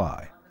not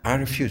comply. I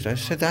refused. I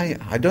said,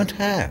 I don't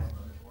have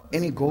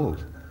any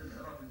gold.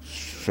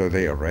 So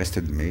they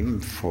arrested me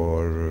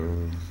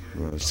for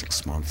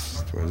 6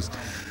 months. It was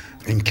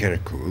in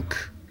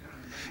Kirkuk,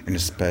 in a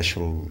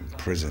special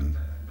prison.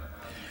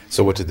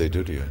 So what did they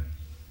do to you?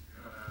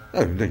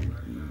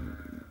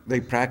 They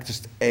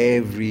practiced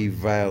every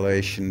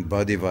violation,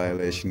 body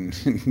violation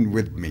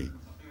with me.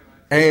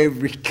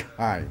 Every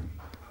kind.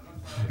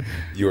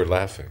 You were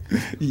laughing.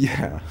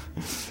 Yeah.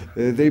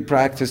 They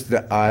practiced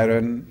the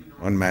iron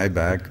on my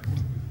back.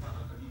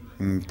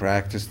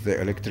 practice the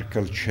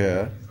electrical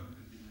chair.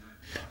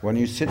 When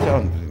you sit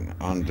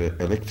on the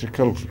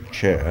electrical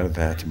chair,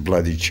 that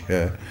bloody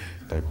chair,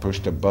 I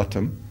pushed a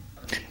button,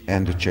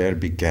 and the chair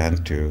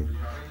began to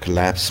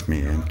collapse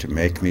me and to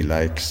make me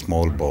like a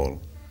small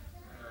ball.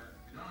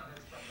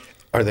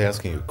 Are they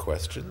asking you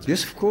questions?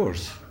 Yes, of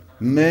course.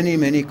 Many,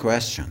 many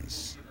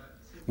questions.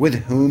 With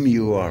whom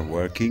you are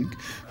working,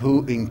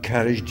 who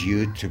encouraged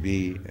you to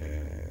be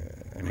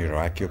an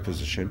Iraqi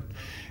opposition,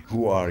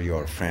 who are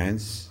your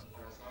friends.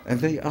 And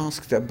they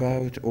asked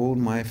about all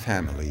my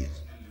family,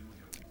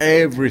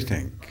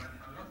 everything,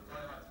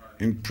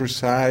 in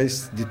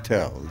precise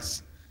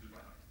details.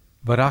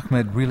 But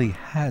Ahmed really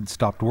had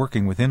stopped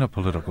working within a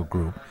political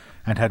group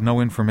and had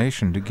no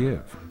information to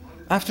give.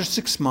 After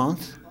 6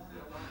 months,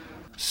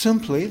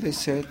 simply they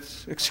said,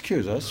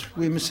 excuse us,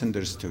 we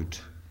misunderstood.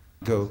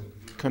 Go,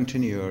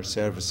 continue your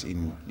service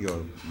in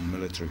your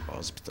military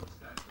hospital.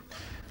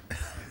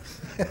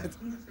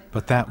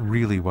 But that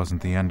really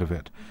wasn't the end of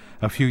it.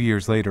 A few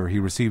years later, he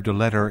received a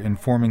letter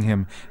informing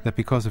him that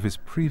because of his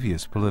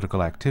previous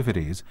political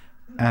activities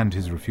and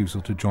his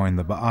refusal to join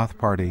the Ba'ath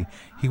Party,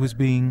 he was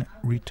being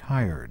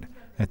retired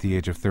at the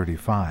age of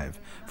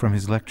 35 from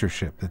his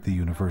lectureship at the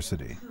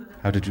university.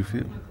 How did you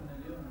feel?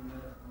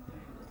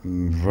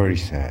 Very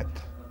sad.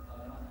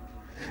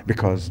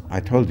 Because I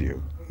told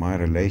you, my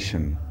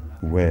relation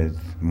with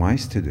my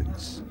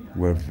students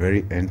were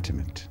very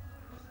intimate.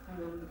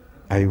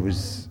 I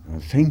was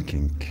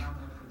thinking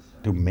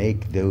to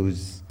make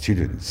those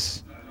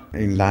students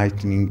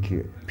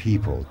enlightening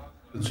people.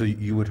 So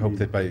you would hope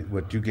that by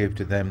what you gave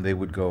to them, they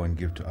would go and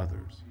give to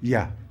others?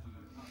 Yeah.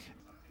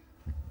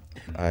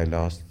 I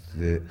lost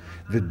the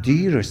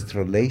dearest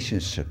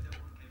relationship.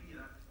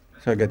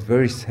 So I got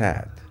very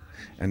sad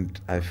and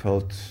I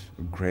felt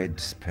great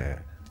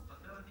despair.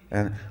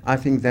 And I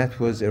think that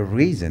was a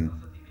reason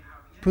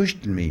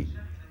pushed me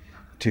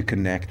to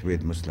connect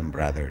with Muslim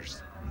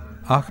brothers.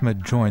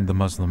 Ahmed joined the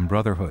Muslim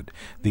Brotherhood,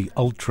 the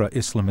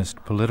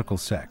ultra-Islamist political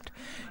sect.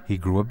 He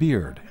grew a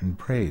beard and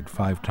prayed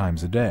 5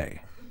 times a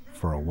day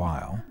for a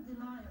while.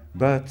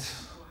 But,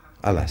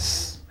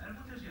 alas,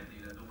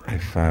 I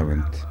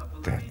found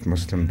that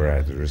Muslim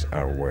brothers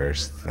are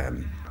worse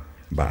than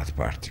Ba'ath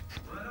Party.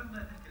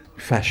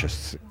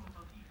 Fascists.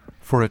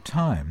 For a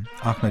time,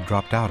 Ahmed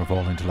dropped out of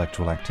all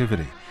intellectual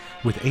activity.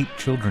 With 8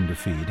 children to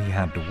feed, he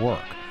had to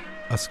work.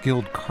 A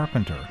skilled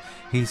carpenter,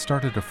 he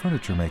started a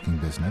furniture-making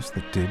business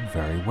that did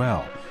very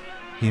well.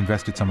 He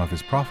invested some of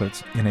his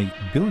profits in a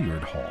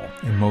billiard hall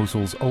in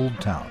Mosul's Old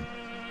Town.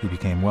 He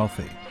became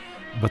wealthy.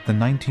 But the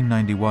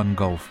 1991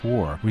 Gulf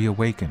War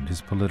reawakened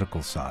his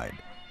political side.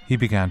 He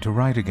began to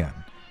write again.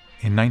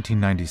 In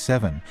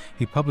 1997,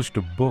 he published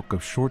a book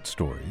of short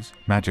stories,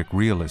 magic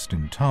realist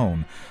in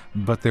tone,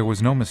 but there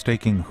was no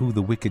mistaking who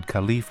the wicked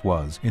caliph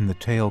was in the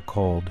tale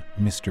called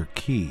Mr.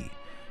 Key.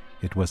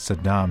 It was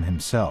Saddam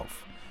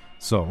himself.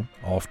 So,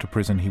 off to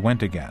prison he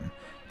went again.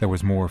 There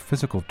was more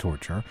physical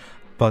torture,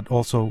 but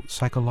also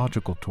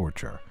psychological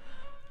torture.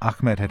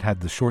 Ahmed had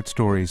had the short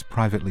stories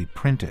privately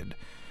printed.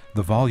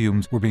 The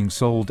volumes were being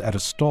sold at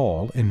a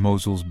stall in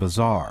Mosul's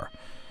bazaar.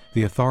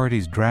 The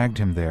authorities dragged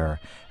him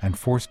there and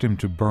forced him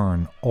to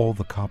burn all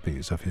the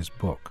copies of his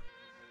book.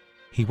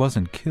 He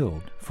wasn't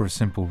killed for a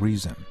simple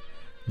reason.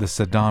 The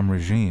Saddam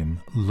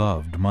regime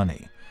loved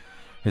money.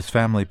 His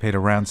family paid a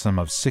ransom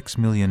of 6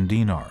 million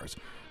dinars,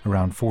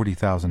 around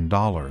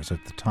 $40,000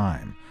 at the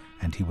time,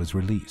 and he was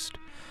released.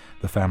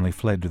 The family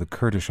fled to the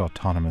Kurdish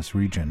Autonomous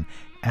Region,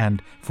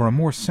 and for a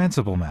more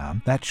sensible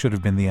man, that should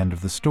have been the end of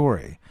the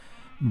story.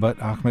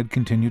 But Ahmed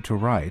continued to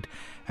write,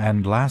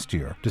 and last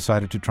year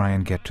decided to try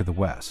and get to the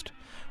west.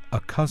 A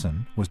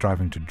cousin was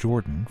driving to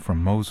Jordan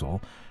from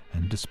Mosul,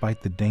 and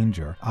despite the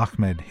danger,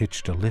 Ahmed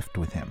hitched a lift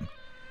with him.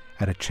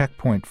 At a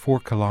checkpoint 4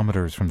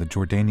 kilometers from the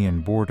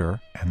Jordanian border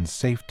and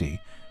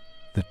safety,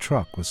 the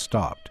truck was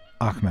stopped.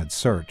 Ahmed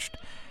searched,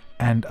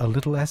 and a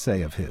little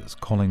essay of his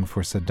calling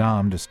for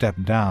Saddam to step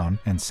down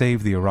and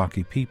save the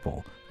Iraqi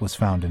people was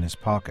found in his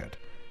pocket.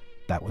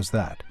 That was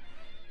that.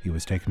 He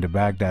was taken to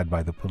Baghdad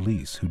by the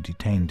police, who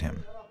detained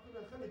him.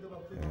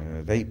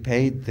 They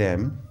paid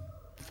them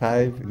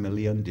 5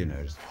 million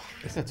dinars.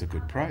 That's a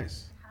good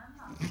price.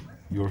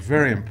 You're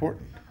very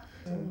important.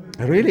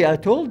 Really, I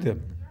told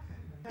them,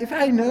 if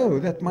I know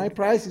that my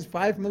price is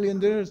 5 million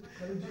dinars,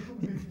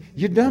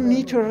 you don't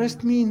need to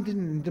arrest me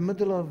in the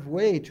middle of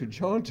way to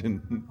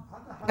Jordan.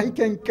 I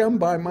can come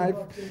by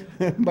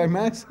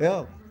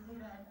myself.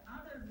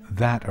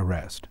 That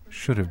arrest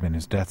should have been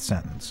his death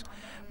sentence.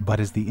 But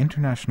as the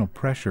international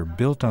pressure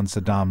built on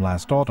Saddam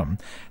last autumn,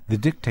 the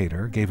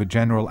dictator gave a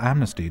general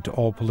amnesty to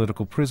all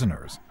political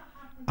prisoners.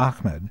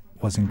 Ahmed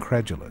was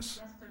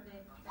incredulous.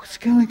 What's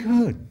going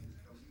on?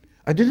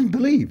 I didn't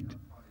believe.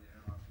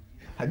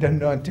 I don't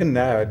know until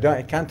now.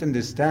 I can't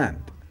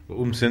understand.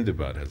 Well,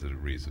 Sindibad has a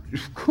reason.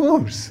 Of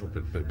course.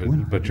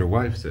 But your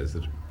wife says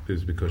that it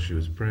was because she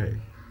was praying.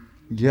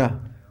 Yeah.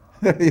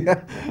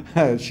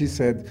 Yeah. She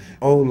said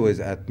always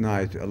at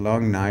night, a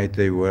long night,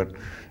 they were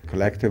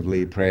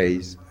collectively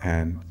praise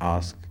and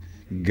ask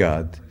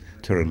God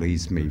to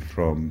release me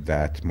from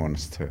that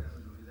monster.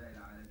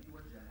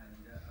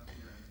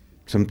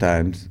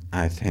 Sometimes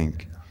I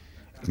think,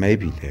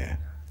 maybe there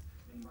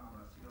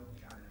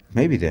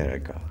I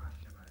go.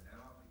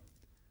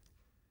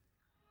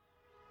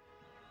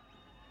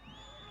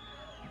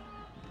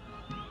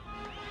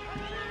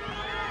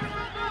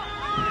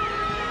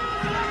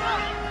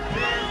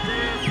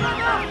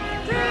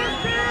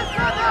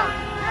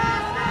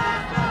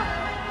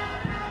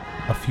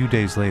 A few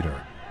days later,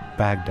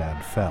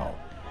 Baghdad fell,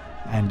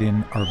 and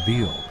in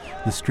Erbil,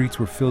 the streets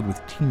were filled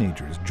with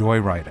teenagers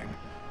joyriding.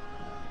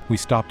 We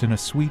stopped in a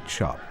sweet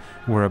shop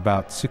where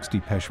about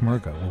 60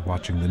 Peshmerga were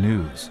watching the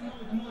news.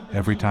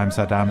 Every time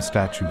Saddam's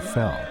statue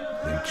fell,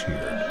 they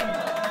cheered.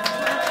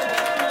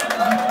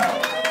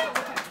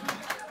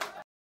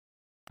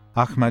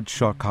 Ahmad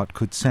Shawkat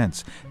could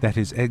sense that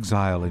his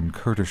exile in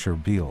Kurdish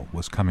Erbil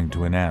was coming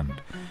to an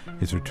end.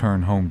 His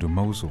return home to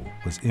Mosul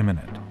was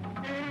imminent.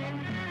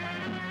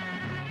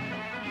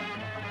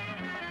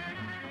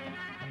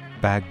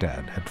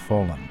 Baghdad had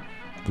fallen.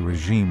 The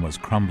regime was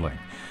crumbling.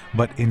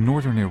 But in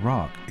northern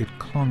Iraq, it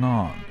clung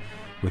on.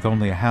 With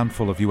only a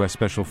handful of U.S.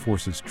 Special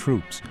Forces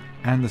troops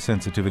and the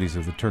sensitivities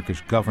of the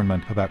Turkish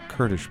government about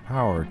Kurdish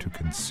power to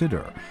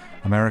consider,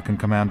 American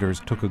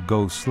commanders took a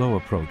go-slow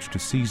approach to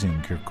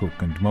seizing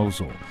Kirkuk and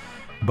Mosul.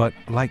 But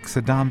like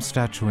Saddam's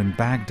statue in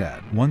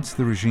Baghdad, once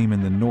the regime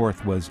in the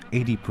north was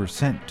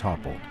 80%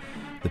 toppled,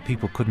 the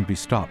people couldn't be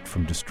stopped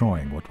from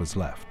destroying what was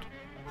left.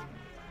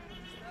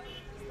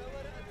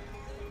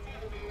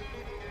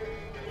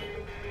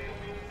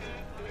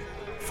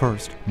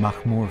 First,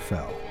 Mahmur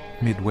fell,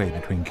 midway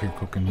between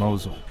Kirkuk and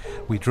Mosul.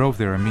 We drove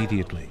there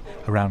immediately,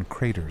 around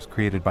craters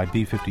created by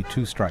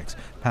B-52 strikes,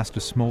 past a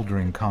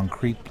smoldering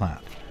concrete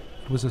plant.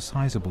 It was a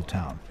sizable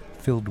town,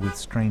 filled with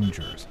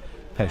strangers,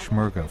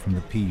 Peshmerga from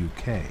the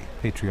PUK,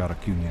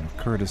 Patriotic Union of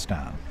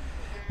Kurdistan.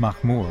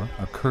 Mahmur,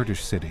 a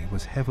Kurdish city,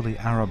 was heavily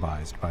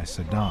Arabized by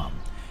Saddam.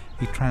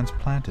 He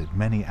transplanted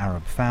many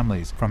Arab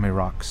families from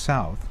Iraq's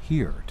south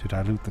here to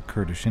dilute the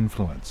Kurdish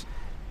influence.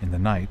 In the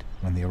night,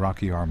 when the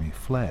Iraqi army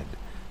fled,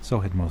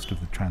 so had most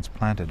of the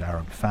transplanted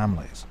Arab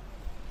families.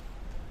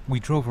 We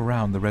drove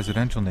around the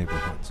residential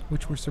neighborhoods,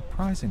 which were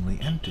surprisingly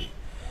empty,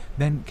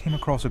 then came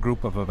across a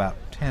group of about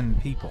 10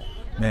 people,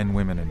 men,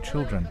 women, and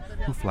children,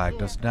 who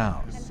flagged us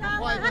down.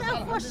 What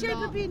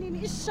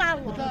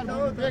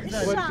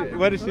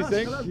did she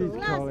say? She's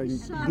calling,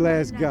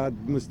 bless God,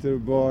 Mr.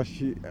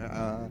 Bosch.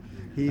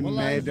 He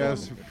made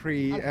us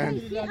free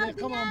and we had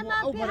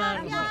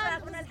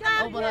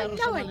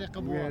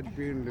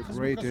been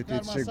liberated.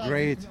 It's a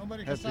great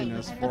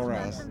happiness for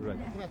us.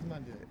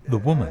 The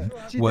woman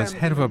was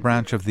head of a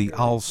branch of the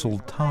Al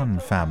Sultan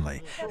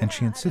family, and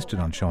she insisted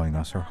on showing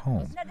us her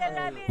home.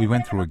 We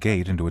went through a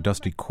gate into a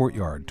dusty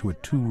courtyard to a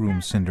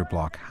 2-room cinder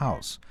block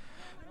house.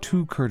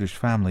 2 Kurdish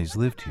families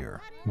lived here,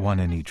 one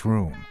in each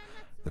room.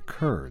 The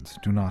Kurds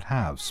do not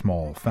have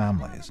small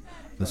families.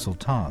 The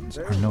Sultans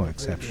are no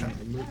exception.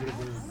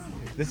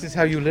 This is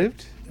how you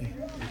lived?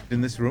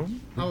 In this room?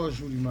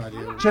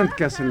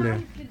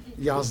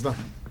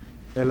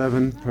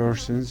 11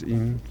 persons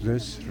in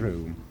this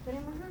room.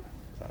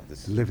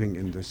 Living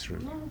in this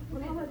room.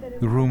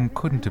 The room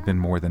couldn't have been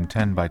more than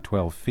 10 by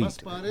 12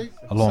 feet.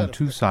 Along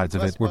 2 sides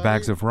of it were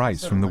bags of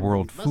rice from the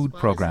World Food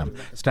Program,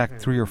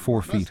 stacked 3 or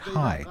 4 feet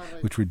high,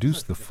 which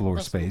reduced the floor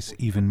space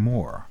even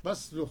more.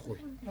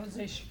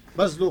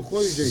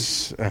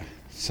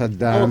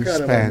 Saddam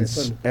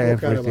spends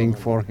everything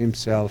for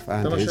himself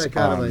and his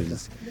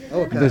armies.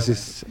 This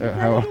is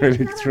our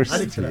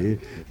electricity.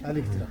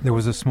 There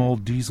was a small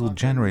diesel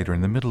generator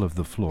in the middle of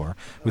the floor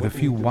with a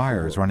few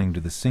wires running to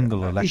the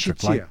single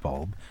electric light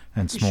bulb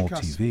and small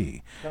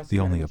TV, the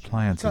only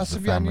appliances the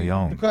family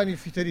owned.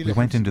 We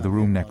went into the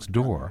room next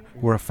door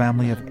where a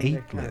family of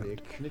 8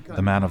 lived.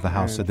 The man of the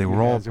house said they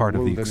were all part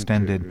of the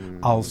extended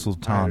Al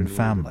Sultan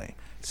family,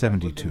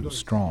 72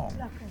 strong.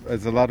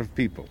 There's a lot of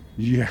people.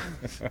 Yeah,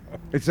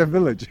 it's a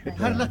village.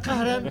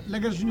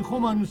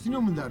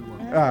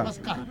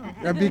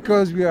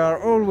 Because we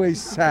are always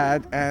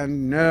sad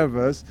and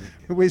nervous,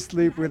 we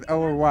sleep with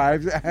our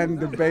wives and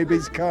the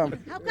babies come.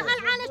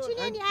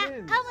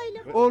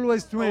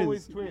 Always twins.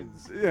 Always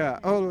twins. Yeah,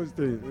 always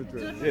twins.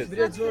 Yes.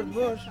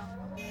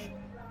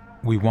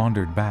 We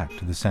wandered back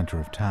to the center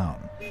of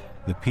town.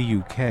 The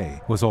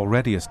PUK was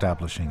already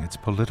establishing its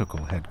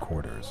political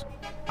headquarters.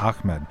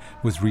 Ahmed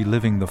was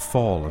reliving the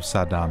fall of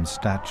Saddam's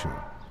statue.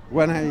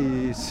 When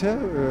I saw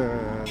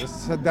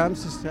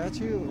Saddam's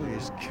statue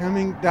is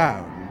coming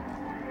down,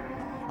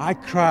 I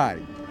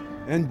cried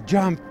and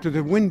jumped to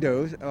the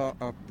windows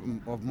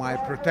of my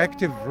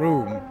protective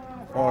room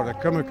for the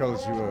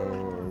chemicals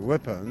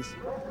weapons.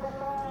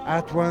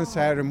 At once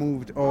I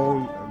removed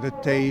all the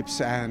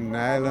tapes and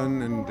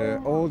nylon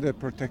and all the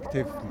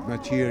protective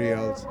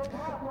materials.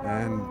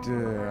 And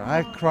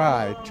I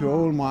cried to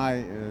all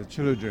my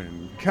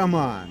children, come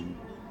on,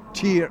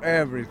 tear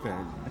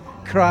everything,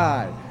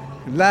 cry,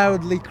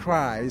 loudly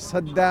cry,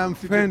 Saddam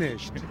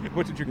finished.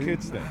 What did your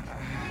kids say?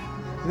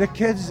 The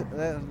kids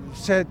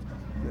said,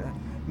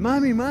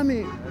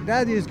 Mommy,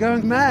 Daddy is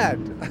going mad.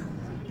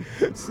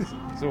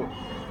 So,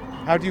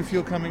 how do you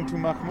feel coming to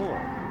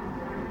Mahmur?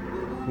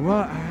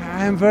 Well,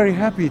 I am very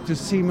happy to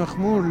see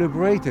Mahmoud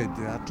liberated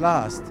at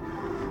last.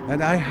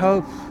 And I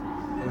hope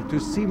to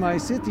see my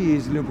city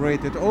is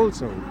liberated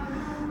also,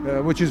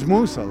 which is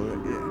Mosul.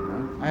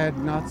 I had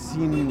not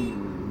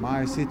seen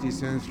my city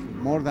since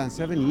more than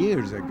 7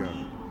 years ago.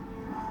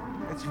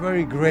 It's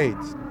very great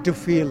to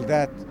feel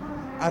that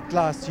at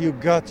last you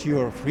got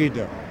your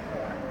freedom.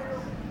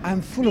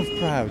 I'm full of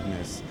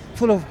proudness,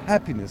 full of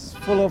happiness,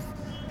 full of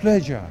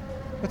pleasure.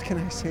 What can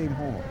I say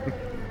more?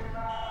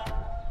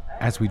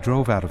 As we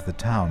drove out of the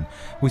town,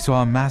 we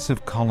saw a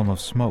massive column of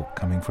smoke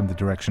coming from the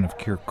direction of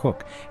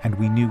Kirkuk, and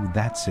we knew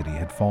that city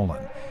had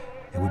fallen.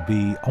 It would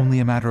be only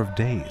a matter of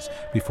days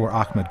before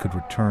Ahmed could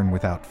return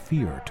without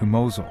fear to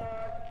Mosul.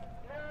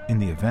 In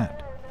the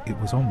event, it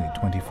was only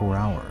 24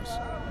 hours.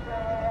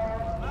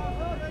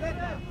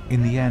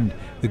 In the end,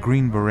 the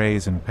Green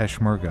Berets and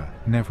Peshmerga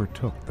never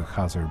took the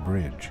Khazar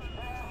Bridge.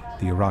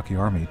 The Iraqi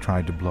army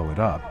tried to blow it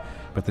up,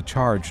 but the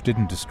charge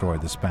didn't destroy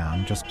the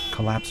span, just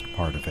collapsed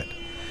part of it.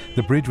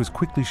 The bridge was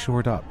quickly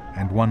shored up,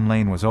 and one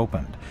lane was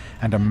opened,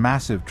 and a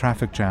massive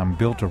traffic jam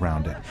built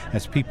around it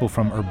as people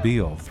from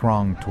Erbil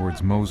thronged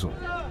towards Mosul.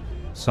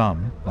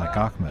 Some, like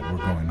Ahmed, were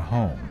going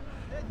home.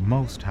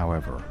 Most,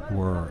 however,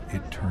 were,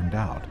 it turned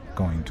out,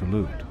 going to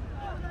loot.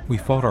 We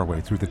fought our way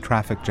through the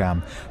traffic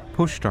jam,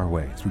 pushed our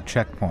way through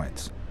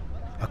checkpoints.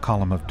 A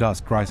column of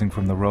dust rising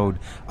from the road,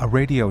 a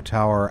radio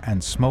tower,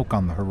 and smoke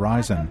on the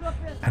horizon,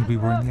 and we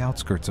were in the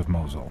outskirts of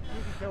Mosul.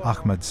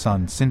 Ahmed's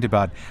son,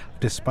 Sindibad,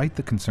 despite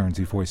the concerns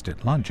he voiced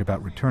at lunch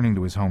about returning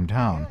to his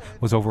hometown,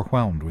 was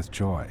overwhelmed with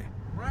joy.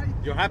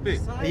 You're happy?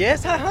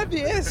 Yes, I'm happy,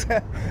 yes.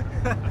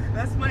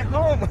 That's my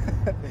home.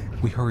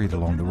 We hurried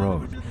along the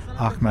road,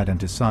 Ahmed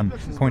and his son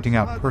pointing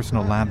out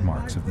personal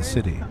landmarks of the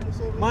city.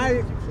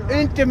 My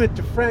intimate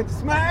friend,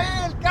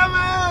 Ismail, come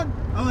on!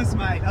 Oh,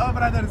 Ismail, our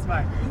brother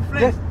Ismail.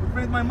 Yes.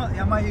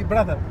 My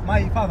brother,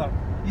 my father,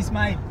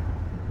 Ismail.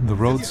 The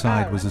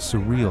roadside was a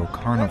surreal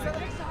carnival.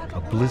 A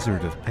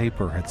blizzard of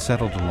paper had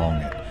settled along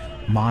it,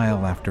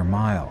 mile after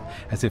mile,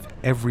 as if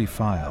every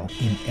file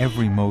in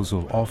every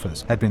Mosul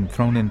office had been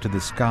thrown into the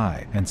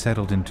sky and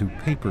settled into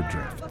paper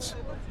drifts.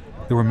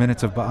 There were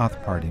minutes of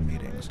Ba'ath Party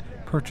meetings,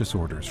 purchase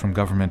orders from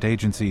government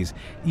agencies,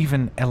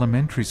 even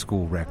elementary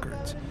school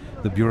records,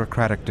 the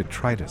bureaucratic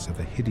detritus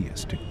of a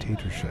hideous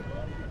dictatorship.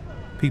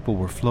 People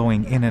were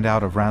flowing in and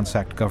out of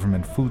ransacked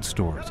government food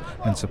stores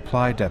and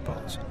supply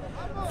depots.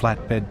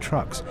 Flatbed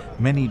trucks,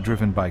 many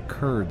driven by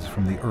Kurds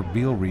from the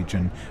Erbil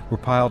region, were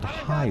piled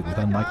high with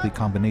unlikely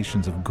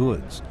combinations of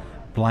goods,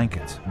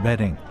 blankets,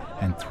 bedding,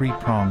 and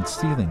three-pronged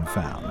ceiling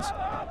fans.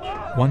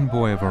 One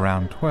boy of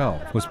around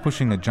 12 was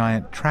pushing a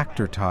giant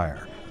tractor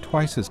tire,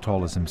 twice as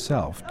tall as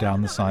himself,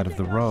 down the side of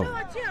the road.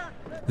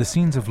 The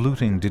scenes of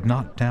looting did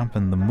not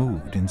dampen the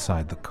mood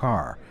inside the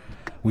car.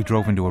 We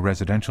drove into a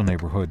residential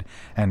neighborhood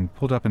and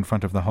pulled up in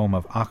front of the home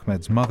of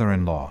Ahmed's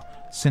mother-in-law,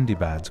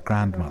 Sindibad's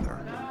grandmother.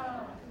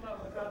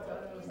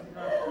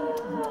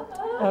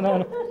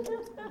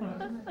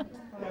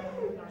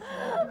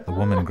 The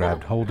woman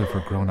grabbed hold of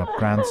her grown-up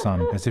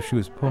grandson as if she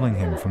was pulling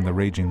him from the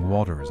raging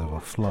waters of a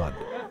flood.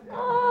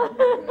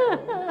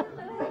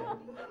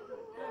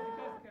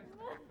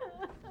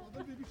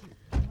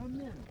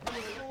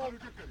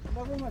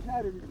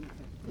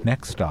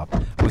 Next stop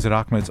was at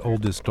Ahmed's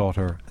oldest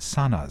daughter,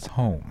 Sana's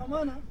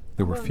home.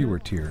 There were fewer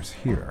tears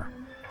here.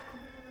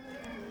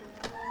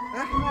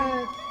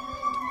 Ahmed!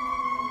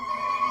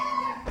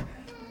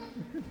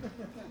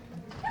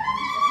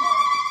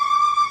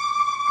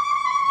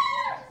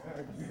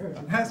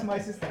 That's my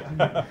sister.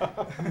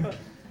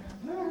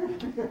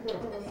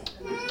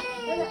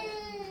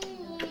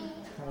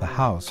 The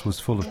house was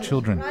full of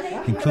children,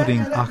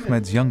 including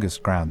Ahmed's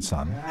youngest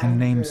grandson and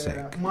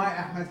namesake.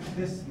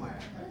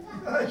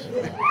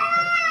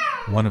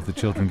 One of the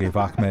children gave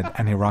Ahmed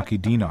an Iraqi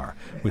dinar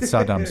with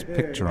Saddam's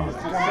picture on it.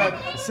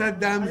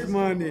 Saddam's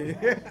money.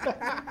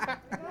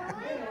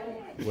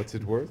 What's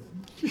it worth?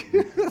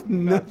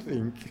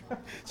 Nothing.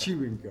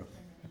 Chewing gum.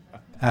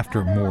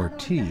 After more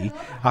tea,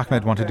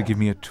 Ahmed wanted to give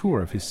me a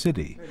tour of his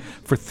city.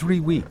 For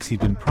 3 weeks he'd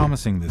been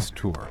promising this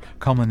tour,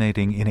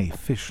 culminating in a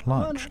fish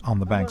lunch on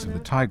the banks of the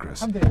Tigris.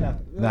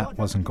 That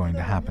wasn't going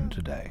to happen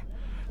today.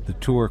 The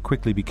tour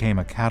quickly became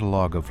a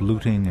catalogue of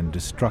looting and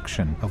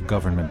destruction of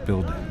government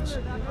buildings.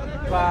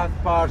 Ba'ath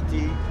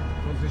Party,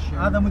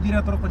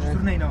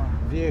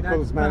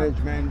 vehicles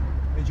management,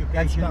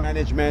 education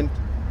management,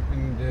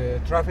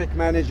 and traffic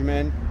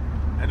management.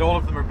 And all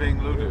of them are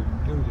being looted.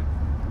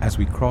 As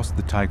we crossed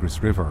the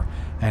Tigris River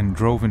and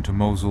drove into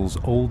Mosul's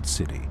old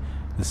city,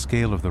 the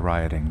scale of the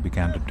rioting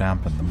began to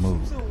dampen the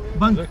mood.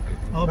 Look,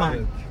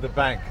 the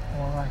bank.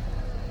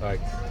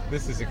 Like,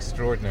 this is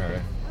extraordinary.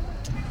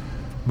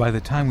 By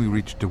the time we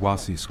reached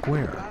Dawasi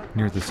Square,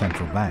 near the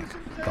central bank,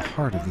 the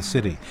heart of the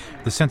city,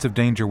 the sense of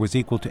danger was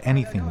equal to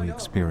anything we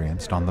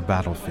experienced on the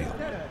battlefield.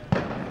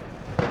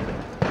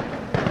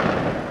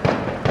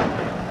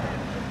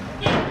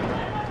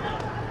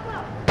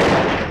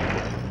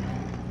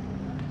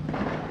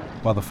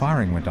 While the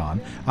firing went on,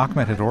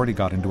 Ahmed had already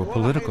got into a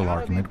political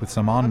argument with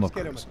some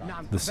onlookers.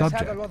 The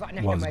subject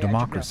was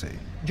democracy.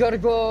 George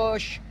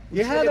Bush,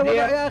 يا هذا وضع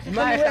يا اخي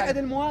خلي واحد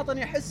المواطن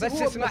يحس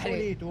بس اسمح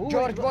لي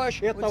جورج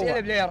بوش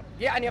وسيل بلير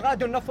يعني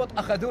غادوا النفط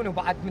اخذونه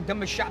بعد من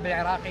دم الشعب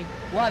العراقي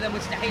وهذا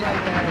مستحيل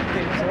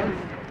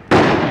هذا.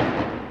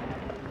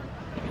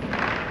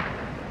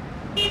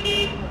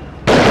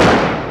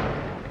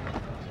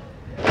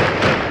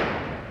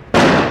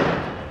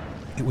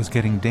 It was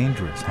getting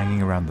dangerous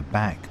hanging around the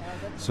bank,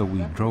 so we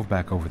drove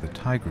back over the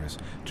Tigris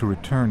to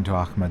return to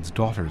Ahmed's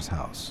daughter's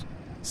house.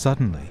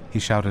 Suddenly, he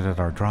shouted at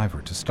our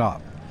driver to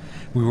stop.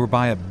 We were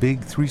by a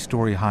big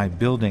 3-story high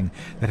building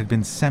that had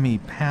been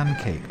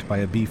semi-pancaked by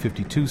a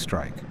B-52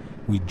 strike.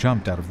 We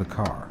jumped out of the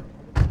car.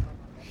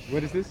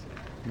 What is this?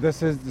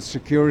 This is the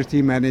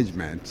security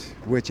management,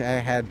 which I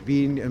had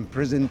been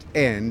imprisoned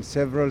in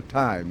several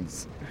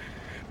times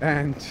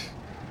and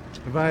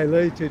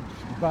violated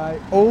by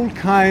all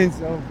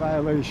kinds of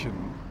violation.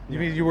 You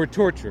mean you were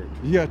tortured?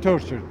 Yeah,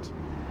 tortured.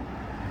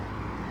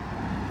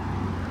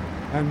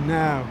 And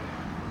now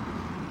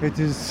it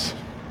is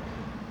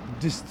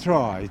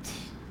destroyed.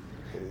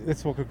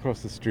 Let's walk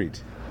across the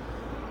street.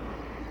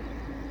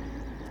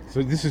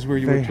 So this is where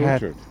you were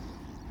tortured?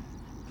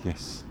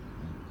 Yes.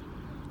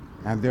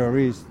 And there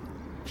is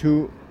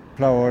 2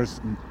 floors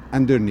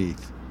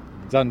underneath.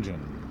 Dungeon,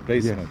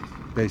 basement.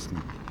 Yes,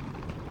 basement.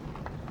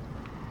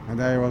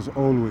 And I was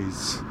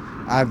always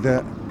at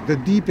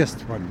the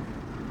deepest one.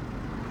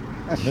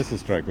 Missile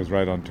strike was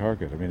right on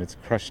target. I mean, it's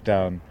crushed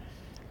down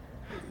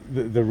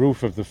the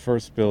roof of the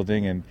first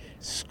building and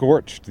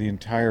scorched the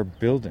entire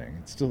building.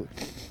 It's still,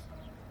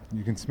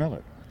 you can smell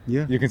it.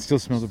 Yeah. You can still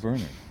smell the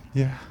burning.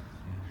 Yeah.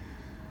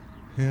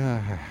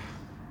 Yeah.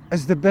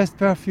 It's the best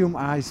perfume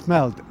I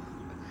smelled.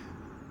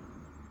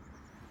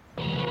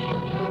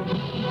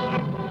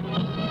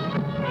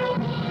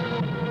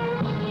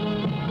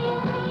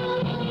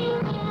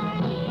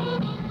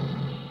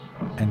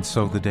 And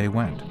so the day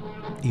went.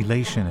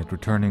 Elation at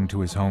returning to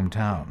his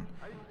hometown.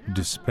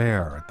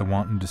 Despair at the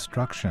wanton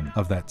destruction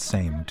of that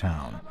same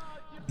town.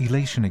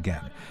 Elation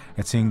again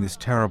at seeing this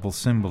terrible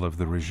symbol of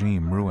the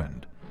regime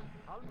ruined.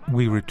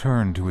 We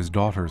returned to his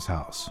daughter's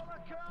house.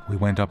 We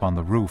went up on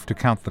the roof to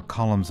count the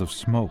columns of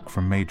smoke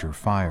from major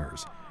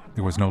fires.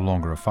 There was no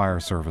longer a fire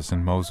service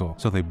in Mosul,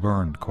 so they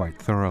burned quite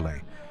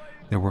thoroughly.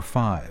 There were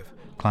 5,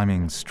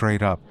 climbing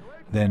straight up,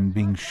 then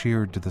being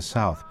sheared to the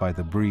south by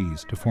the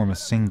breeze to form a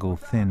single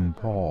thin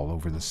pall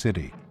over the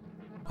city.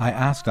 I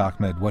asked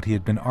Ahmed what he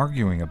had been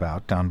arguing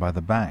about down by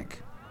the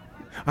bank.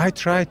 I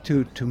tried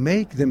to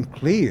make them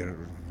clear,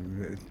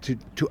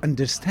 to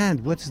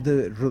understand what's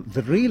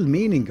the real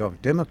meaning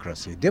of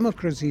democracy.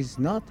 Democracy is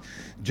not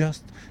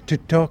just to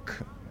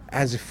talk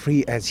as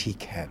free as he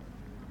can.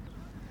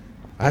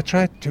 I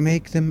tried to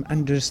make them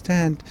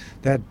understand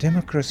that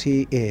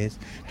democracy is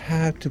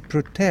how to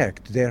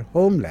protect their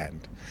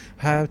homeland,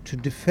 how to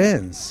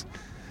defend,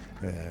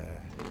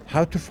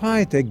 how to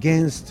fight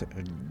against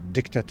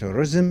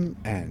dictatorism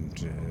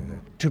and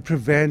to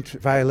prevent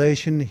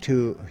violation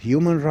to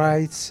human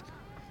rights.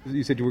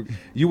 You said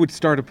you would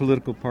start a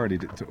political party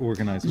to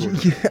organize order.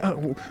 Yeah,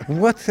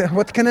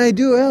 what can I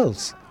do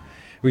else?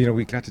 Well,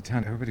 we got to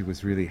town, everybody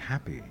was really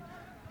happy.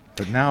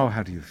 But now,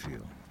 how do you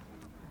feel?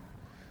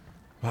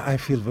 Well, I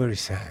feel very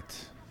sad.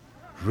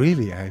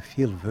 Really, I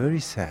feel very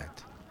sad.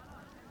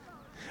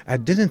 I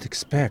didn't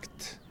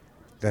expect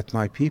that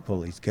my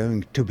people is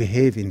going to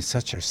behave in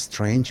such a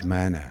strange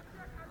manner,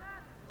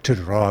 to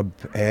rob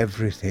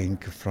everything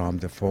from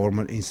the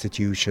formal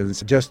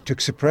institutions, just to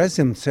express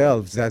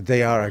themselves that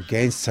they are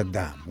against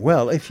Saddam.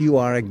 Well, if you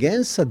are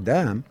against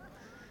Saddam,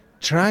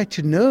 try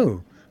to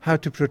know how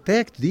to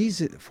protect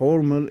these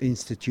formal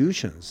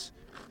institutions,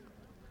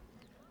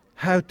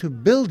 how to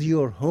build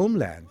your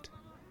homeland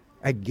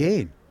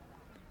again.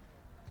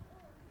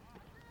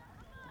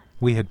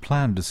 We had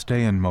planned to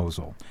stay in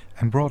Mosul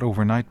and brought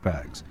overnight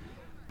bags,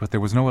 but there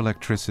was no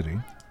electricity,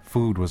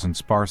 food was in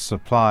sparse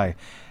supply,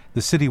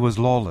 the city was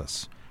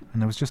lawless,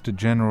 and there was just a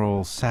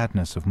general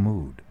sadness of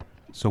mood,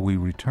 so we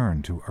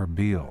returned to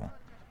Erbil.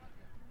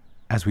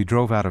 As we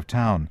drove out of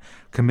town,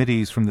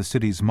 committees from the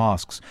city's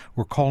mosques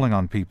were calling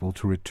on people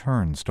to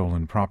return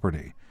stolen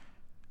property.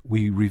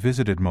 We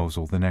revisited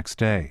Mosul the next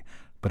day,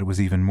 but it was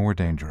even more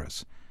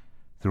dangerous.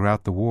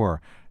 Throughout the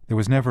war, there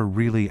was never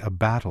really a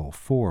battle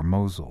for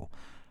Mosul,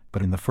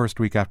 but in the first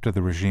week after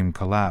the regime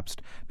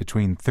collapsed,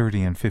 between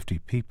 30 and 50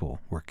 people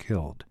were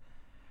killed.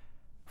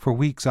 For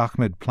weeks,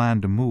 Ahmed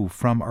planned to move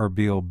from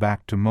Erbil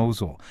back to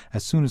Mosul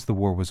as soon as the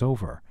war was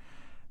over.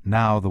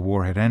 Now the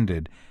war had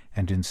ended,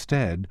 and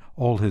instead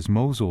all his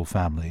Mosul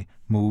family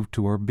moved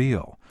to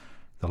Erbil.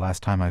 The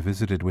last time I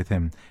visited with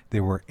him,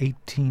 there were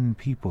 18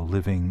 people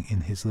living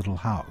in his little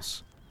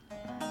house.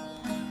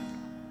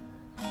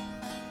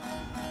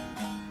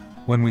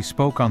 When we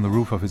spoke on the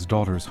roof of his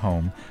daughter's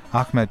home,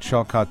 Ahmed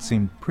Shawkat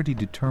seemed pretty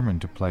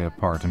determined to play a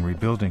part in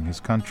rebuilding his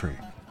country.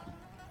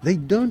 They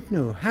don't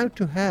know how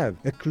to have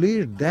a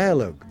clear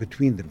dialogue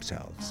between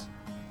themselves,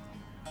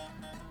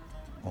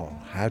 or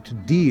how to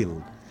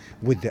deal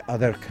with the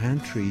other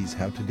countries,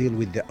 how to deal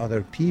with the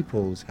other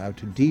peoples, how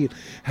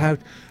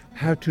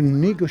to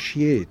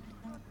negotiate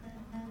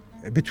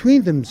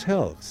between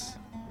themselves.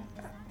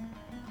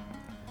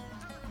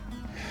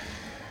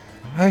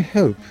 I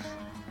hope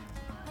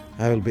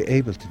I will be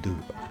able to do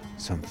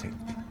something.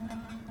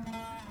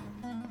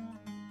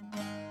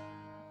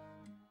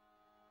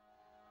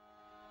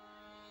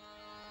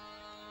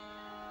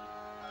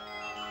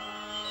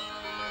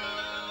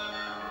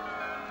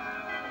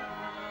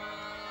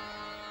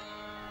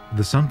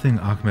 The something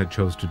Ahmed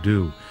chose to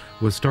do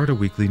was start a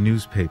weekly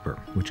newspaper,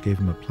 which gave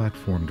him a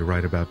platform to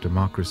write about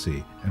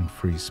democracy and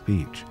free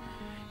speech.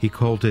 He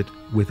called it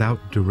Without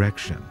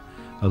Direction,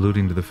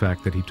 alluding to the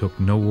fact that he took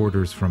no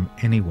orders from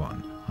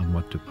anyone on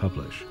what to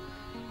publish.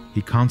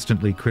 He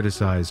constantly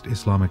criticized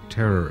Islamic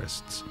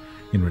terrorists.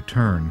 In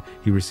return,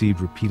 he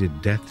received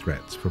repeated death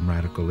threats from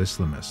radical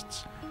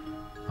Islamists.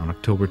 On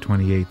October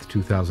 28,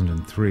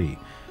 2003,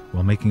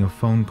 while making a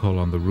phone call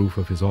on the roof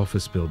of his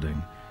office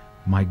building,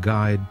 my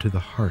guide to the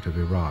heart of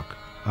Iraq,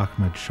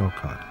 Ahmed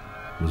Shawkat,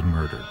 was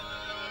murdered.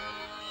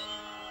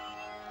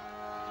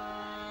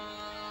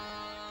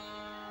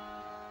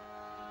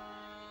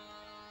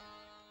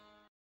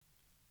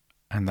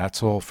 And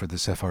that's all for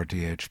this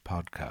FRDH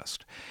podcast.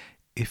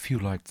 If you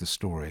liked the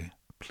story,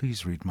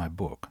 please read my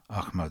book,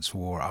 Ahmed's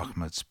War,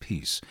 Ahmed's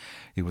Peace.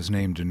 It was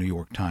named a New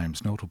York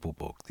Times notable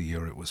book the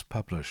year it was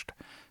published.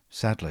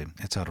 Sadly,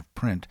 it's out of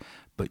print,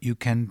 but you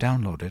can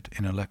download it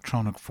in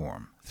electronic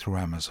form through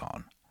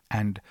Amazon.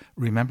 And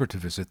remember to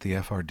visit the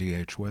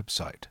FRDH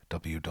website,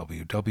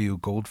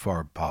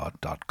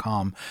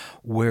 www.goldfarbpod.com,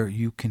 where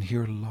you can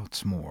hear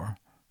lots more,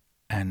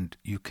 and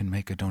you can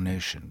make a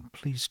donation,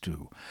 please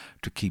do,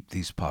 to keep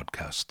these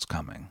podcasts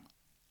coming.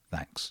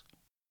 Thanks.